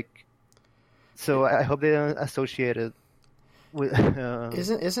 Like, so I hope they don't associate it with.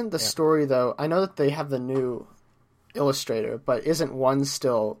 Isn't the story though? I know that they have the new illustrator, but isn't one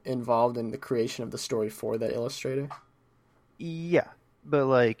still involved in the creation of the story for that illustrator? Yeah, but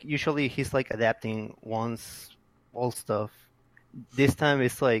like usually he's like adapting one's old stuff. This time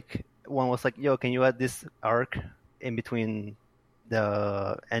it's like one was like, "Yo, can you add this arc in between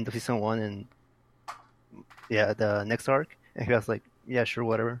the end of season 1 and the next arc?" And he was like, "Yeah, sure,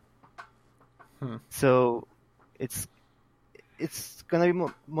 whatever." So it's gonna be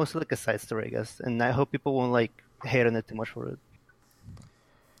mostly like a side story, I guess, and I hope people won't like hate on it too much for it.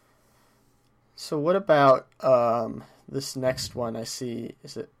 So what about this next one? I see.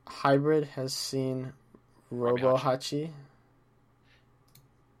 Is it Hybrid has seen Robohachi?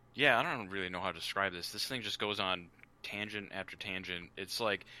 Yeah, I don't really know how to describe this. This thing just goes on tangent after tangent. It's a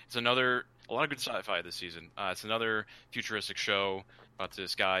lot of good sci-fi this season. It's another futuristic show about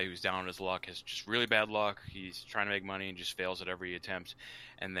this guy who's down on his luck, has just really bad luck. He's trying to make money and just fails at every attempt.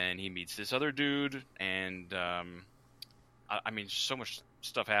 And then he meets this other dude, and I mean, so much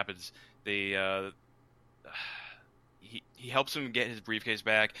stuff happens. He helps him get his briefcase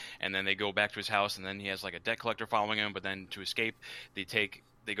back, and then they go back to his house, and then he has like a debt collector following him. But then to escape,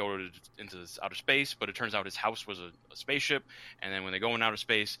 they go into this outer space, but it turns out his house was a spaceship, and then when they go in outer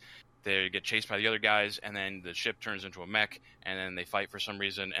space, they get chased by the other guys, and then the ship turns into a mech, and then they fight for some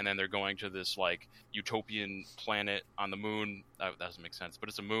reason, and then they're going to this like utopian planet on the moon. That doesn't make sense, but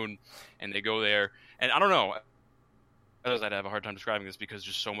it's a moon, and they go there, and I don't know. I'd have a hard time describing this because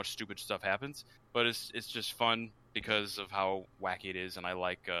just so much stupid stuff happens, but it's just fun because of how wacky it is, and I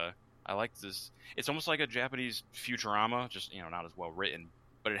like this. It's almost like a Japanese Futurama, just not as well written,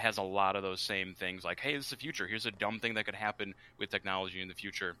 but it has a lot of those same things. Like, hey, this is the future. Here's a dumb thing that could happen with technology in the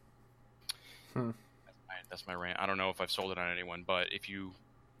future. That's my rant. I don't know if I've sold it on anyone, but if you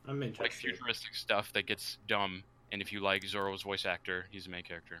like futuristic stuff that gets dumb, and if you like Zoro's voice actor, he's the main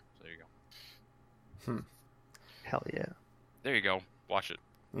character. So there you go. Hell yeah! There you go. Watch it.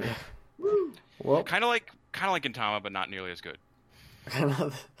 Yeah. Well, kind of like Gintama, but not nearly as good.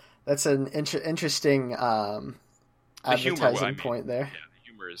 That's an interesting advertising point there. Yeah, the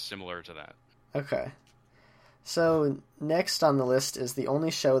humor is similar to that. Okay. So next on the list is the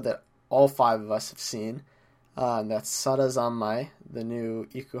only show that all 5 of us have seen. That's Sarazanmai, the new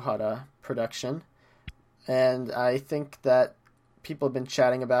Ikuhara production. And I think that people have been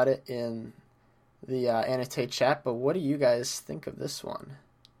chatting about it in the AniTAY chat, but what do you guys think of this one?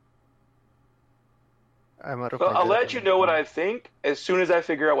 I'll let you know what I think as soon as I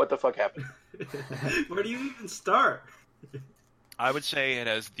figure out what the fuck happened. Where do you even start? I would say it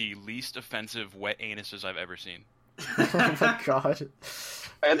has the least offensive wet anuses I've ever seen. Oh my god.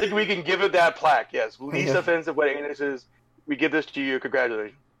 I think we can give it that plaque, yes. Least offensive wet anuses. We give this to you.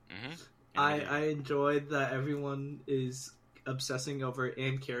 Congratulations. Mm-hmm. I enjoyed that everyone is obsessing over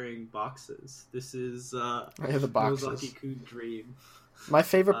and carrying boxes. This is the boxes. Nozaki-kun dream. My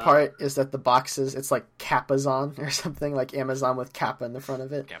favorite part is that the boxes, it's like Kapazon or something, like Amazon with Kappa in the front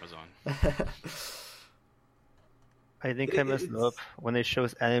of it. Kapazon. I think I messed up when they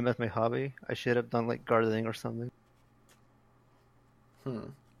chose anime as my hobby. I should have done like gardening or something.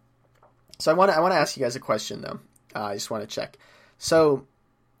 So I want to ask you guys a question though. I just want to check. So,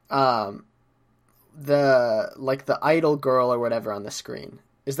 the idol girl or whatever on the screen,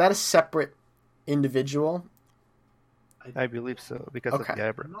 is that a separate individual? I believe so, because of the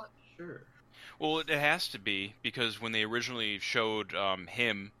eyebrow. I'm not sure. Well, it has to be, because when they originally showed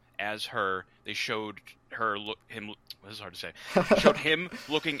him as her, they showed him. This is hard to say. Showed him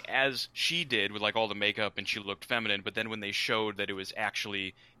looking as she did with like all the makeup, and she looked feminine. But then when they showed that it was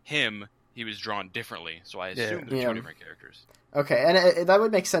actually him, he was drawn differently. So I assumed they're two different characters. Okay, and that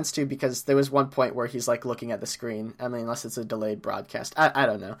would make sense too, because there was one point where he's like looking at the screen. I mean, unless it's a delayed broadcast, I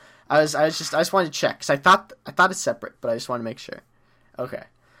don't know. I just wanted to check, because I thought it's separate, but I just want to make sure. Okay,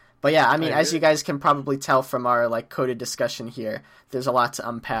 but yeah, I mean, as you guys can probably tell from our like coded discussion here, there's a lot to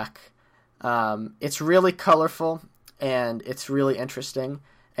unpack. It's really colorful and it's really interesting.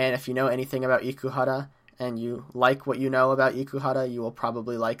 And if you know anything about Ikuhara and you like what you know about Ikuhara, you will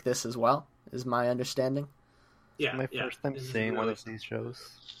probably like this as well, is my understanding. Yeah, my first time seeing one of these shows.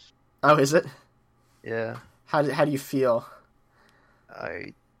 Oh, is it? Yeah. How do you feel?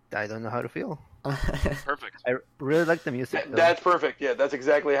 I don't know how to feel. Perfect. I really like the music. That's perfect. Yeah, that's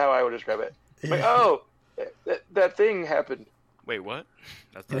exactly how I would describe it. Like, oh, that thing happened. Wait, what?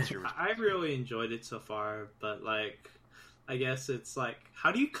 That's your. I really enjoyed it so far, but like, I guess it's like,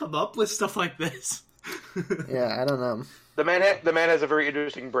 how do you come up with stuff like this? Yeah, I don't know. The man has a very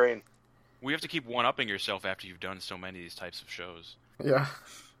interesting brain. We have to keep one-upping yourself after you've done so many of these types of shows. Yeah.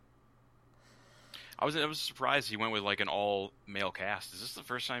 I was surprised he went with like an all-male cast. Is this the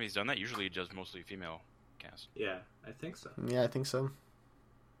first time he's done that? Usually he does mostly female cast. Yeah, I think so. Yeah, I think so.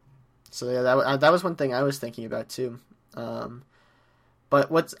 So yeah, that was one thing I was thinking about too. But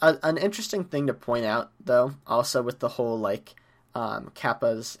what's an interesting thing to point out, though, also with the whole like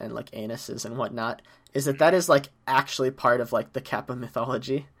kappas and like anuses and whatnot, is that is like actually part of like the kappa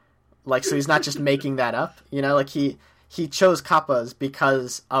mythology. Like, so he's not just making that up, you know, like he chose kappas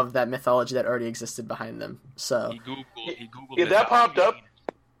because of that mythology that already existed behind them. So he googled yeah, that popped up.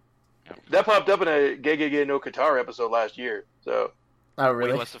 Yeah. That popped up in a Gege no Katara episode last year. So oh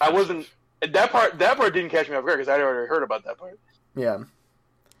really? I wasn't that part didn't catch me off guard because I'd already heard about that part. Yeah.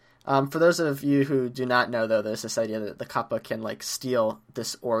 For those of you who do not know, though, there's this idea that the kappa can like steal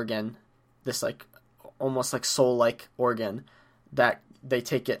this organ, this like almost like soul-like organ that they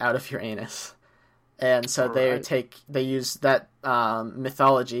take it out of your anus. And so they use that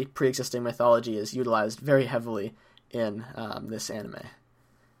mythology, pre-existing mythology, is utilized very heavily in this anime.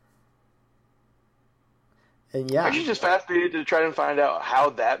 And yeah, I'm actually just fascinated to try and find out how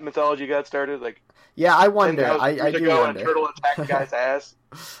that mythology got started. Like, yeah, I wonder. 10,000 I years do ago, wonder. a turtle attacked a guy's ass.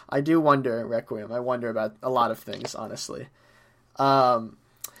 I do wonder, Requiem. I wonder about a lot of things, honestly. But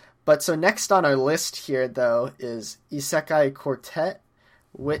so next on our list here, though, is Isekai Quartet,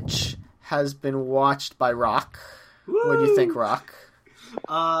 which has been watched by Rock. Woo! What do you think, Rock?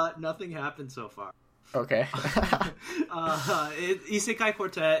 Nothing happened so far. Okay. Isekai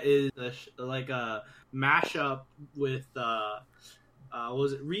Quartet is like a mashup with what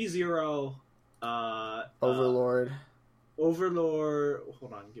was it? ReZero, Overlord. Overlord.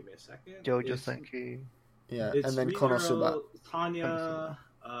 Hold on, give me a second. Jojo Senki. Yeah, It's and then ReZero, Konosuba. Tanya,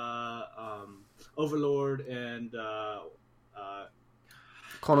 Overlord, and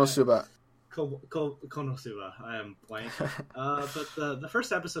Konosuba. Konosuba. I am blank. But the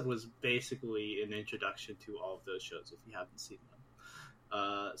first episode was basically an introduction to all of those shows if you haven't seen them.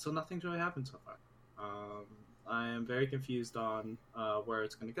 So nothing's really happened so far. I am very confused on where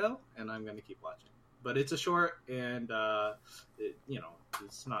it's going to go, and I'm going to keep watching. But it's a short, and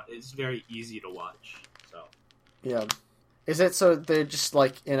it's very easy to watch. So Yeah. Is it so they're just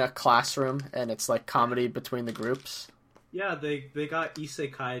like in a classroom and it's like comedy between the groups? yeah, they got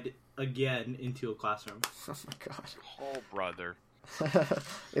isekai'd again into a classroom. Oh my god. Oh, brother.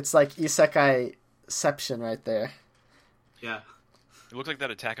 It's like Isekai-ception right there. Yeah. It looked like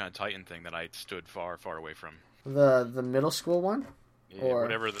that Attack on Titan thing that I stood far, far away from. The middle school one? Yeah, Or-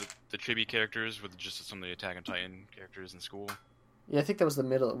 whatever the chibi characters with just some of the Attack on Titan characters in school. Yeah, I think that was the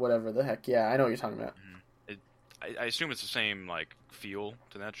middle, whatever the heck. Yeah, I know what you're talking about. I assume it's the same like feel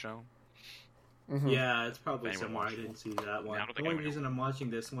to that show. Mm-hmm. Yeah, it's probably Anyone similar. I watch didn't it? see that one. I don't The think only I reason I'm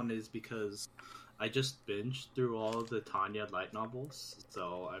watching this one is because I just binged through all of the Tanya light novels,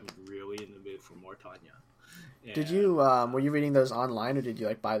 so I'm really in the mood for more Tanya. Did you, were you reading those online or did you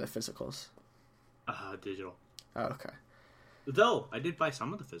like buy the physicals? Digital. Oh, okay. Though I did buy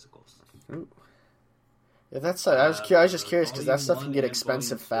some of the physicals. Ooh. Yeah, that's. I was just curious because that Volume stuff can 1 get and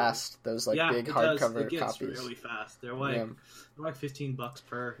expensive Volume 4. fast. Those like big it does. hardcover It gets copies. really fast. They're like $15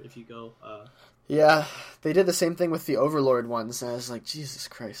 per if you go. Yeah, they did the same thing with the Overlord ones, and I was like, Jesus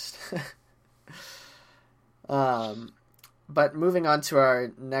Christ. But moving on to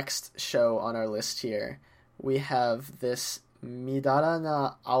our next show on our list here, we have this Midara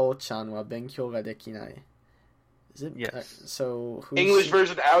na Ao-chan wa benkyou ga dekinai. Is it? Yes. So English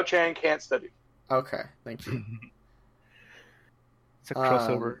version, Ao-chan can't study. Okay, thank you. It's a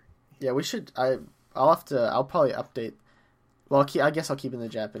crossover. Yeah, we should. I'll probably update. Well, I guess I'll keep in the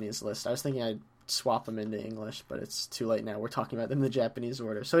Japanese list. I was thinking I'd swap them into English, but it's too late now. We're talking about them in the Japanese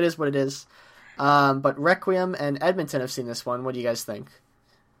order, so it is what it is. But Requiem and Edmonton have seen this one. What do you guys think?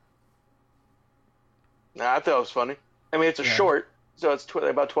 Nah, I thought it was funny. I mean, it's a short, so it's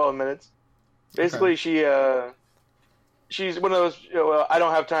about 12 minutes. Basically, she's one of those, I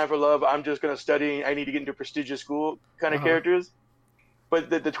don't have time for love, I'm just going to study, I need to get into a prestigious school kind of characters. But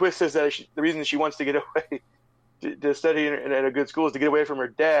the twist is that the reason she wants to get away to study in a good school is to get away from her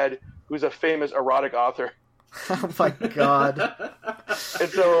dad, who's a famous erotic author. Oh my god.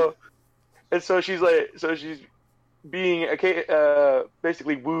 and so she's being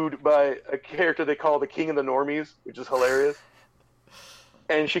basically wooed by a character they call the King of the Normies, which is hilarious.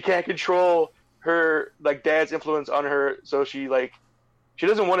 And she can't control her dad's influence on her, so she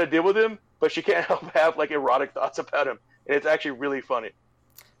doesn't want to deal with him, but she can't help have erotic thoughts about him, and it's actually really funny.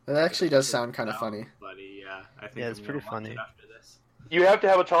 That actually does sound kind of funny. Yeah, I think it's pretty funny. After this. You have to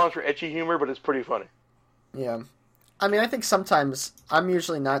have a tolerance for ecchi humor, but it's pretty funny. Yeah. I mean, I think sometimes, I'm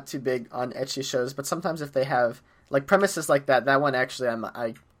usually not too big on ecchi shows, but sometimes if they have premises like that one actually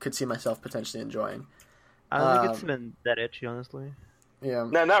I could see myself potentially enjoying. I don't think it's been that ecchi, honestly. Yeah.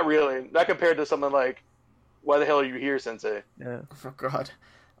 No, not really. Not compared to something like, Why the Hell Are You Here, Sensei? Yeah. Oh, God.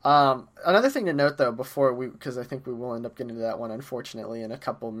 Another thing to note, though, because I think we will end up getting to that one, unfortunately, in a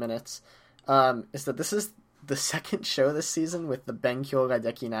couple minutes, is that this is the second show this season with the Benkyou ga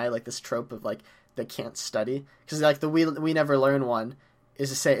Dekinai, this trope of, they can't study. Because, the We Never Learn one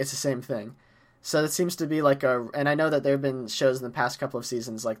it's the same thing. So it seems to be and I know that there have been shows in the past couple of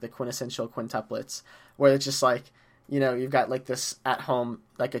seasons, like the quintessential quintuplets, where it's just you've got this at home,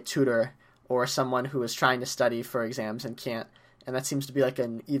 a tutor or someone who is trying to study for exams and can't. And that seems to be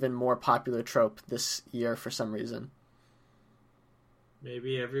an even more popular trope this year for some reason.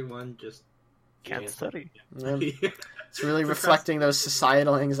 Maybe everyone just can't study. Yeah. It's really reflecting those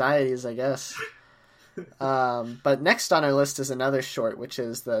societal anxieties, I guess. But next on our list is another short, which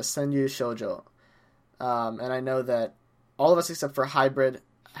is the Senryu Shoujo. And I know that all of us except for Hybrid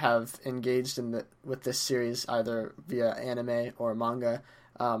have engaged with this series either via anime or manga.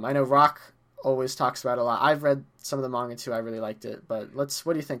 I know Rock always talks about it a lot. I've read some of the manga too. I really liked it. But what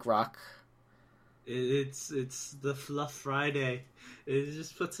do you think, Rock? It's the Fluff Friday. It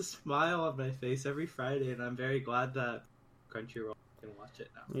just puts a smile on my face every Friday, and I'm very glad that Crunchyroll can watch it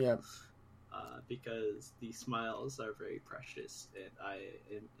now. Yeah. Because the smiles are very precious, and I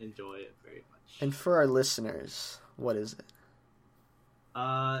enjoy it very much. And for our listeners, what is it?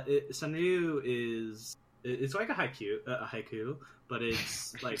 Senryu it's like a haiku, but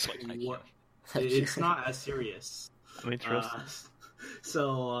it's what. It's not as serious.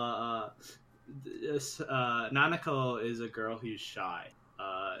 Nanako is a girl who's shy,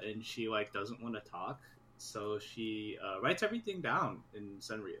 and she doesn't want to talk, so she writes everything down in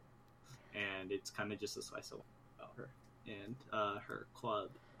Senryu, and it's kind of just a slice of life about her and her club,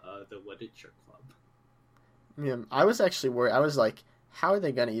 the literature club. Yeah, I was actually worried. I was like, how are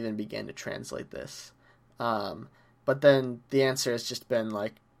they going to even begin to translate this? But then the answer has just been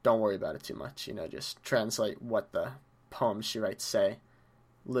don't worry about it too much. Just translate what the poems she writes say,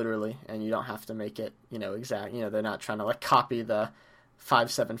 literally, and you don't have to make it, exact. They're not trying to copy the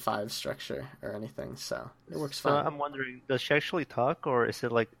 575 structure or anything, so it works fine. I'm wondering, does she actually talk, or is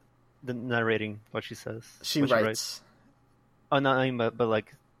it the narrating what she says? She writes. Oh no, I mean, but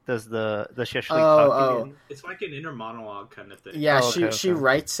does she actually talk? It's like an inner monologue kind of thing. Yeah, she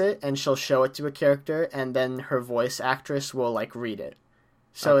writes it and she'll show it to a character, and then her voice actress will read it.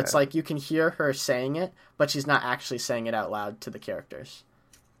 So it's you can hear her saying it, but she's not actually saying it out loud to the characters.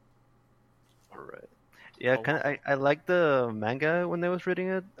 All right. Yeah, I liked the manga when I was reading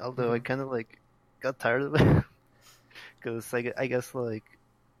it, although I kind of got tired of it because I guess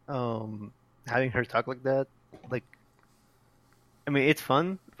having her talk like that, I mean, it's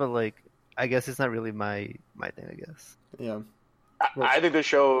fun, but I guess it's not really my thing, I guess. Yeah. I think the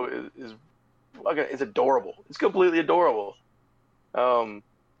show is it's adorable. It's completely adorable. I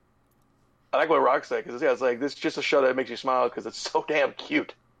like what Rock said, because it's this is just a show that makes you smile because it's so damn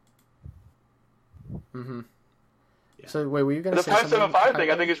cute. Mm-hmm. Yeah. So wait, were you going to say something? The 575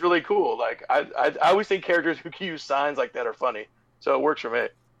 thing I think is really cool. I always think characters who can use signs like that are funny, so it works for me.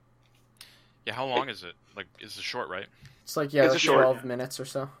 Yeah, how long is it? It's a short, right? It's it's 12 minutes or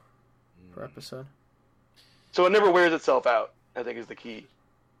so per episode. So it never wears itself out, I think is the key.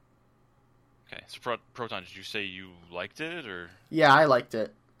 Okay, so Proton, did you say you liked it, or? Yeah, I liked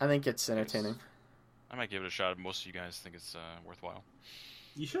it. I think it's entertaining. I might give it a shot. Most of you guys think it's worthwhile.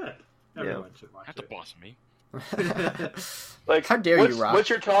 You should. Everyone should watch Have to it. boss me. Like, how dare you, Rock? What's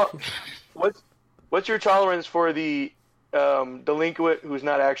your tolerance for the delinquent who's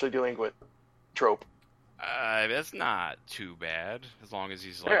not actually delinquent trope? That's not too bad, as long as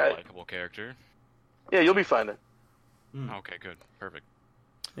he's like Alright. a likable character. Yeah, you'll be fine then. Okay, good, perfect.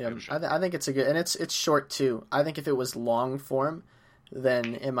 Yeah, I think it's a good, and it's short too. I think if it was long form,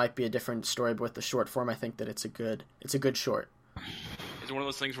 then it might be a different story. But with the short form, I think that it's a good short. Is it one of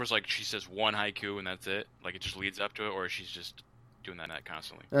those things where it's like she says one haiku and that's it? Like it just leads up to it, or she's just doing that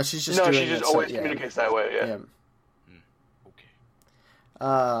constantly? No, she's just No, doing she just it, always so, communicates that way. Yeah.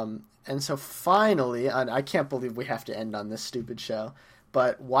 Okay. And so finally, and I can't believe we have to end on this stupid show,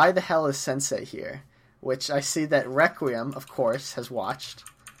 but why the hell is Sensei here? Which I see that Requiem, of course, has watched.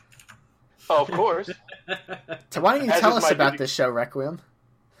 Oh, of course. So why don't you As tell is us my about duty. this show, Requiem?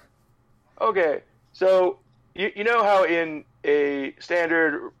 Okay, so you know how in a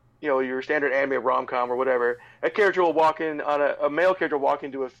standard, your standard anime rom-com or whatever, a character will walk in on a male character will walk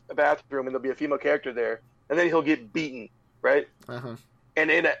into a bathroom and there'll be a female character there, and then he'll get beaten, right? Uh-huh. And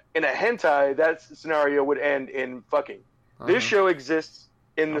in a hentai, that scenario would end in fucking. Uh-huh. This show exists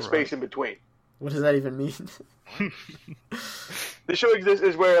in the All space right. in between. What does that even mean? The show exists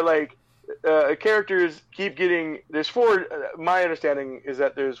is where like characters keep getting. There's four. My understanding is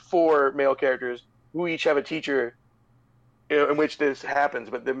that there's four male characters who each have a teacher, in which this happens.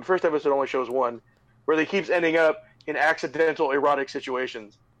 But the first episode only shows one, where they keeps ending up in accidental erotic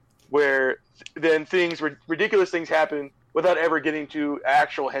situations, where then ridiculous things happen without ever getting to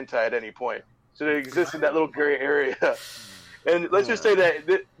actual hentai at any point. So they exist in that little gray area. And let's just say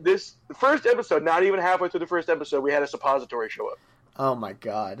that this first episode, not even halfway through the first episode, we had a suppository show up. Oh my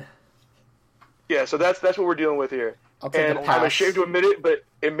god. Yeah, so that's what we're dealing with here. I'll take And a pass. I'm ashamed to admit it, but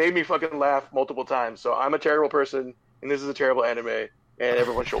it made me fucking laugh multiple times. So I'm a terrible person, and this is a terrible anime, and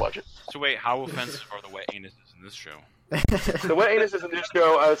everyone should watch it. So wait, how offensive are the wet anuses in this show? The wet anuses in this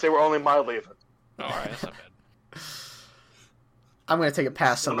show, I would say, were only mildly offensive. Oh, alright, that's not bad. I'm going to take a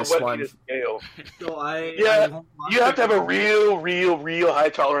pass on the this wet one. anus scale. So I Yeah, won't watch You have it. to have a real high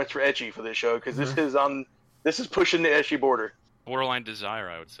tolerance for ecchi for this show, because this is pushing the ecchi border. Borderline desire,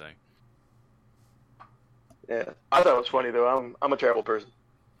 I would say. Yeah, I thought it was funny though. I'm a terrible person.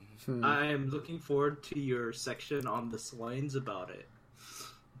 I am looking forward to your section on the swines about it,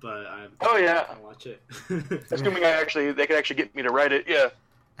 but I'm. Oh yeah, I'll watch it. assuming they can actually get me to write it. Yeah.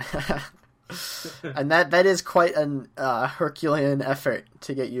 And that is quite an Herculean effort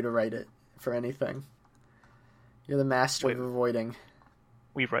to get you to write it for anything. You're the master Wait. of avoiding.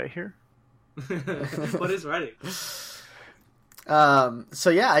 We right here? What is writing? So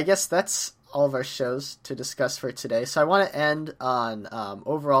yeah, I guess that's all of our shows to discuss for today. So I want to end on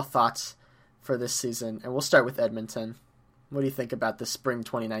overall thoughts for this season, and we'll start with Edmonton. What do you think about the spring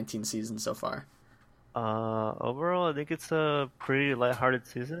 2019 season so far? Overall, I think it's a pretty lighthearted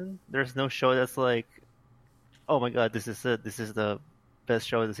season. There's no show that's like, oh my god, this is it. This is the best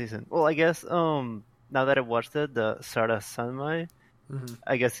show of the season. Well, I guess now that I watched it, the Sarada Sanmai, Mm-hmm.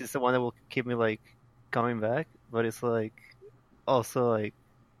 I guess it's the one that will keep me like coming back. But it's like also like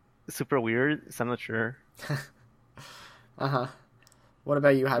super weird. So I'm not sure. Uh-huh. What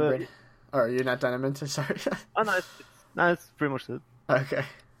about you, Hybrid? Or you're not done, Edmonton? Sorry. Oh no, it's pretty much it. Okay.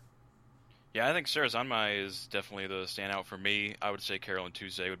 Yeah, I think Sarah Zanmai is definitely the standout for me. I would say Carol and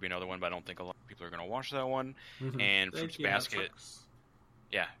Tuesday would be another one, but I don't think a lot of people are going to watch that one. Mhm. And Thank Fruits you, Basket, Netflix.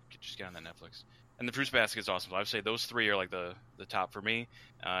 yeah, just get on that Netflix. And the Fruits Basket is awesome. So I would say those three are like the top for me.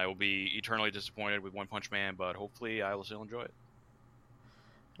 I will be eternally disappointed with One Punch Man, but hopefully I will still enjoy it.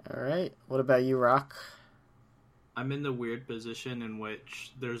 All right. What about you, Rock? I'm in the weird position in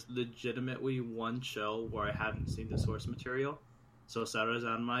which there's legitimately one show where I haven't seen the source material. So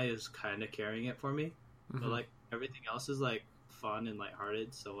Sarazanmai is kind of carrying it for me. But Mhm. like everything else is like fun and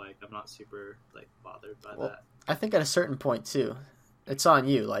lighthearted, so like I'm not super like bothered by Well, that. I think at a certain point too, it's on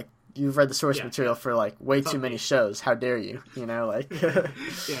you. Like you've read the source Yeah. material for like way It's too on many me. shows. How dare you? You know, like.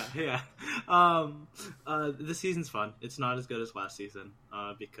 yeah. This season's fun. It's not as good as last season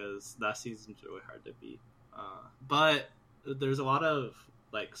because last season's really hard to beat. But there's a lot of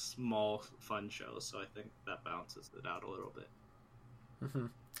like small fun shows, so I think that balances it out a little bit.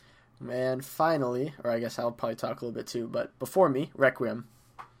 Mm-hmm. And finally, or I guess I'll probably talk a little bit too, but before me, Requiem.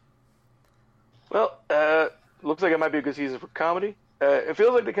 Well, looks like it might be a good season for comedy. It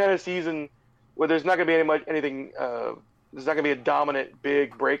feels like the kind of season where there's not going to be anything. There's not going to be a dominant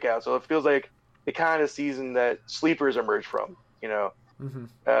big breakout. So it feels like the kind of season that sleepers emerge from. You know,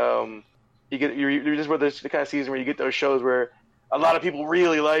 Mm-hmm. you're just with the kind of season where you get those shows where a lot of people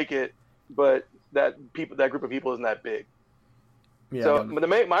really like it, but that group of people isn't that big. Yeah. So my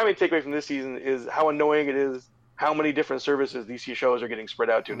main takeaway from this season is how annoying it is how many different services these shows are getting spread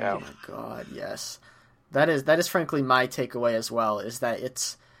out to now. Oh my god, yes. That is frankly my takeaway as well, is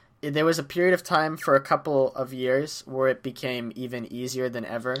that there was a period of time for a couple of years where it became even easier than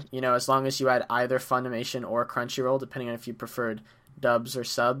ever. You know, as long as you had either Funimation or Crunchyroll, depending on if you preferred dubs or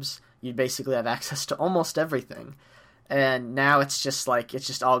subs, you'd basically have access to almost everything. And now it's just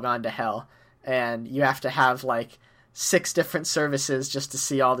all gone to hell. And you have to have like 6 different services just to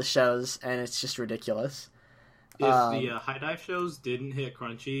see all the shows, and it's just ridiculous. If the High Dive shows didn't hit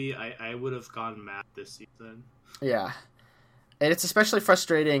Crunchy, I would have gone mad this season. Yeah. And it's especially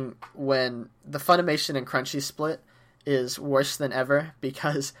frustrating when the Funimation and Crunchy split is worse than ever,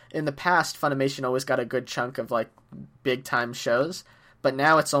 because in the past, Funimation always got a good chunk of like big-time shows, but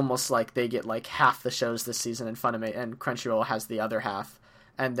now it's almost like they get like half the shows this season, and Crunchyroll has the other half.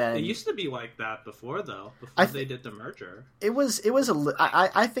 And then it used to be like that before, though. Before they did the merger,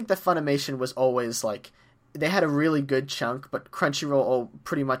 I think that Funimation was always like, they had a really good chunk, but Crunchyroll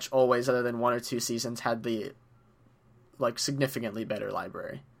pretty much always, other than 1 or 2 seasons, had the like significantly better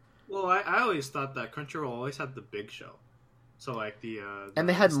library. Well, I always thought that Crunchyroll always had the big show. So like and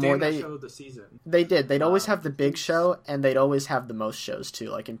they had more. Show the season. They did. They'd always have the big show, and they'd always have the most shows too,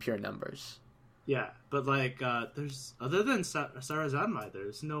 like in pure numbers. Yeah, but like there's, other than Sarazanmai,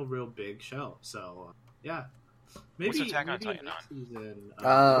 there's no real big show. So yeah, maybe What's Attack on Titan next season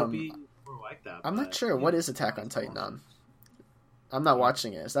on? will be more like that. I'm not sure. What is Attack on Titan on? I'm not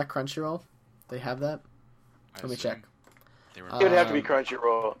watching it. Is that Crunchyroll? They have that? Let me check. It would have to be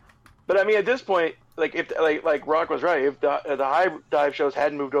Crunchyroll. But I mean, at this point, like if like Rock was right, if the High Dive shows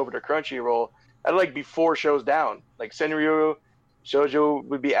hadn't moved over to Crunchyroll, I'd like be 4 shows down. Like Senryu, Shoujo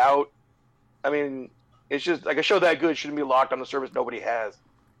would be out. I mean, it's just like a show that good shouldn't be locked on the service nobody has.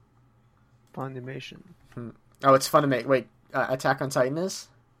 Funimation. Oh, it's Funimation. Wait, Attack on Titan is?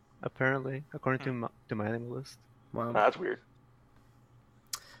 Apparently, according to my anime list. Wow, that's weird.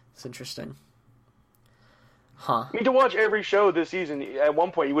 It's interesting. Huh. I mean, to watch every show this season, at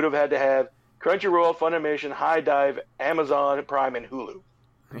one point you would have had to have Crunchyroll, Funimation, High Dive, Amazon Prime, and Hulu.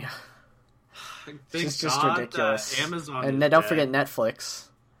 Yeah. It's just ridiculous. Amazon and don't forget Netflix.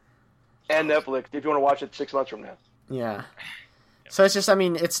 And Netflix, if you want to watch it 6 months from now. Yeah. So it's just, I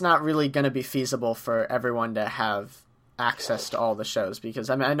mean, it's not really going to be feasible for everyone to have access to all the shows, because,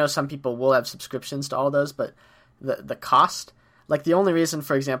 I mean, I know some people will have subscriptions to all those, but the cost, like the only reason,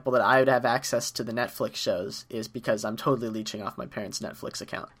 for example, that I would have access to the Netflix shows is because I'm totally leeching off my parents' Netflix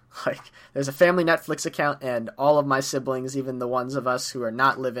account. Like, there's a family Netflix account, and all of my siblings, even the ones of us who are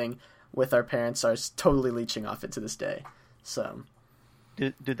not living with our parents, are totally leeching off it to this day. So...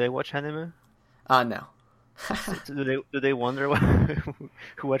 Do they watch anime? No. do they wonder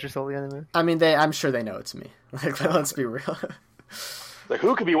who watches all the anime? I mean, I'm sure they know it's me. Like, let's be real. Like,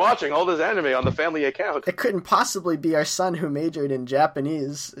 who could be watching all this anime on the family account? It couldn't possibly be our son who majored in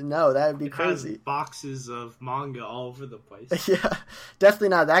Japanese. No, that would be crazy. Has boxes of manga all over the place. Yeah, definitely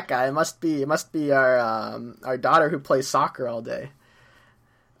not that guy. It must be our daughter who plays soccer all day.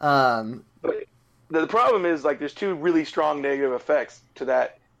 The problem is, like, there's 2 really strong negative effects to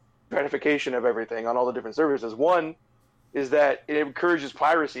that gratification of everything on all the different services. One is that it encourages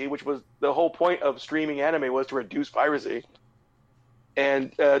piracy, which was the whole point of streaming anime, was to reduce piracy.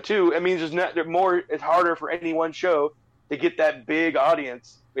 And 2, it means it's harder for any one show to get that big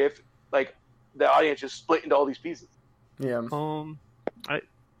audience if, like, the audience is split into all these pieces. Yeah.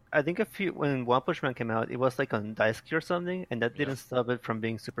 I think when One Punch Man came out, it was like on Daisuke or something, and that didn't stop it from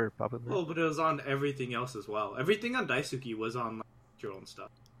being super popular. Well, but it was on everything else as well. Everything on Daisuke was on like, your own stuff.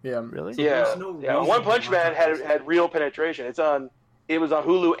 Yeah, really? So Yeah, no One Punch Man had real penetration. It was on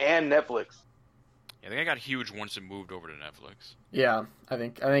Hulu and Netflix. Yeah, I think I got huge once it moved over to Netflix. Yeah,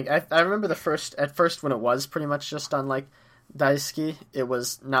 I remember at first when it was pretty much just on like Daisuke, it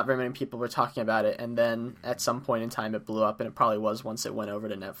was not very many people were talking about it, and then at some point in time it blew up, and it probably was once it went over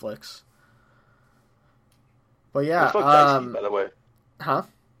to Netflix. But yeah, Fuck Daisuke, by the way. Huh?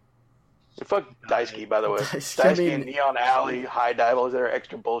 Fuck Daisuke, by the way. Daisuke, Daisuke and Neon Alley, High Dive, all that are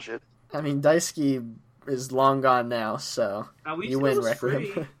extra bullshit. I mean, Daisuke is long gone now, so you win,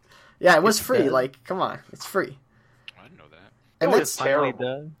 Requiem. Yeah, it was free. Like, come on, it's free. I didn't know that. And that's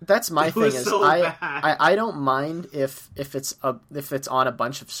terrible. That's my thing. Is so I don't mind if it's on a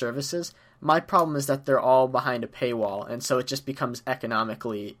bunch of services. My problem is that they're all behind a paywall, and so it just becomes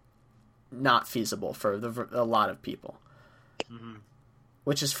economically not feasible for a lot of people. Mm-hmm.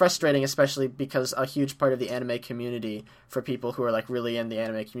 which is frustrating, especially because a huge part of the anime community, for people who are like really in the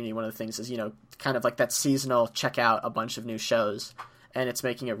anime community, one of the things is, kind of like that seasonal check out a bunch of new shows, and it's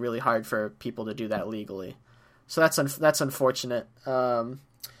making it really hard for people to do that legally. So that's unfortunate.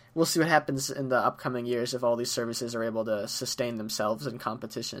 We'll see what happens in the upcoming years if all these services are able to sustain themselves in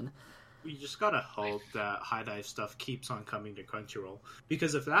competition. We just gotta hope that High Dive stuff keeps on coming to Crunchyroll,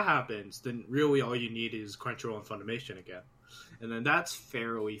 because if that happens, then really all you need is Crunchyroll and Funimation again, and then that's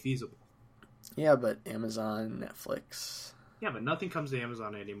fairly feasible. Yeah, but Amazon, Netflix. Yeah, but nothing comes to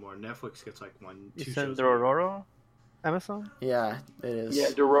Amazon anymore. Netflix gets like 1-2 You shows. said Dororo? Amazon? Yeah, it is. Yeah,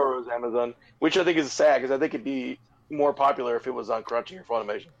 Dororo's Amazon, which I think is sad because I think it'd be more popular if it was on Crunchy or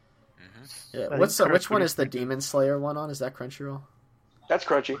Funimation. Yeah. I Which one think is the Demon Slayer one on? Is that Crunchyroll? That's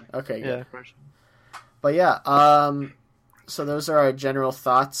Crunchy. Okay, Yeah, good. Crunchy. But yeah, so those are our general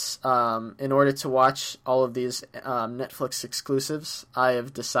thoughts. In order to watch all of these Netflix exclusives, I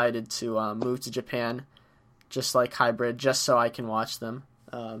have decided to move to Japan, just like Hybrid, just so I can watch them.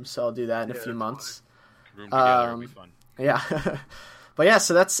 So I'll do that in a few months. Room together will be fun. Yeah. But yeah,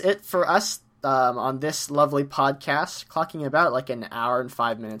 so that's it for us on this lovely podcast, clocking about like an hour and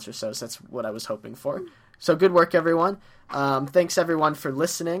 5 minutes or so. So that's what I was hoping for. So good work, everyone. Thanks, everyone, for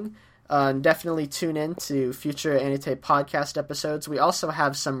listening. Definitely tune in to future AniTAY podcast episodes. We also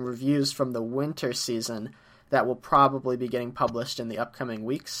have some reviews from the winter season that will probably be getting published in the upcoming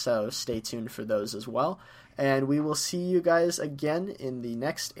weeks, so stay tuned for those as well. And we will see you guys again in the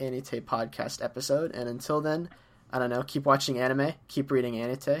next AniTAY podcast episode. And until then, I don't know, keep watching anime, keep reading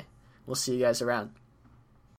AniTAY. We'll see you guys around.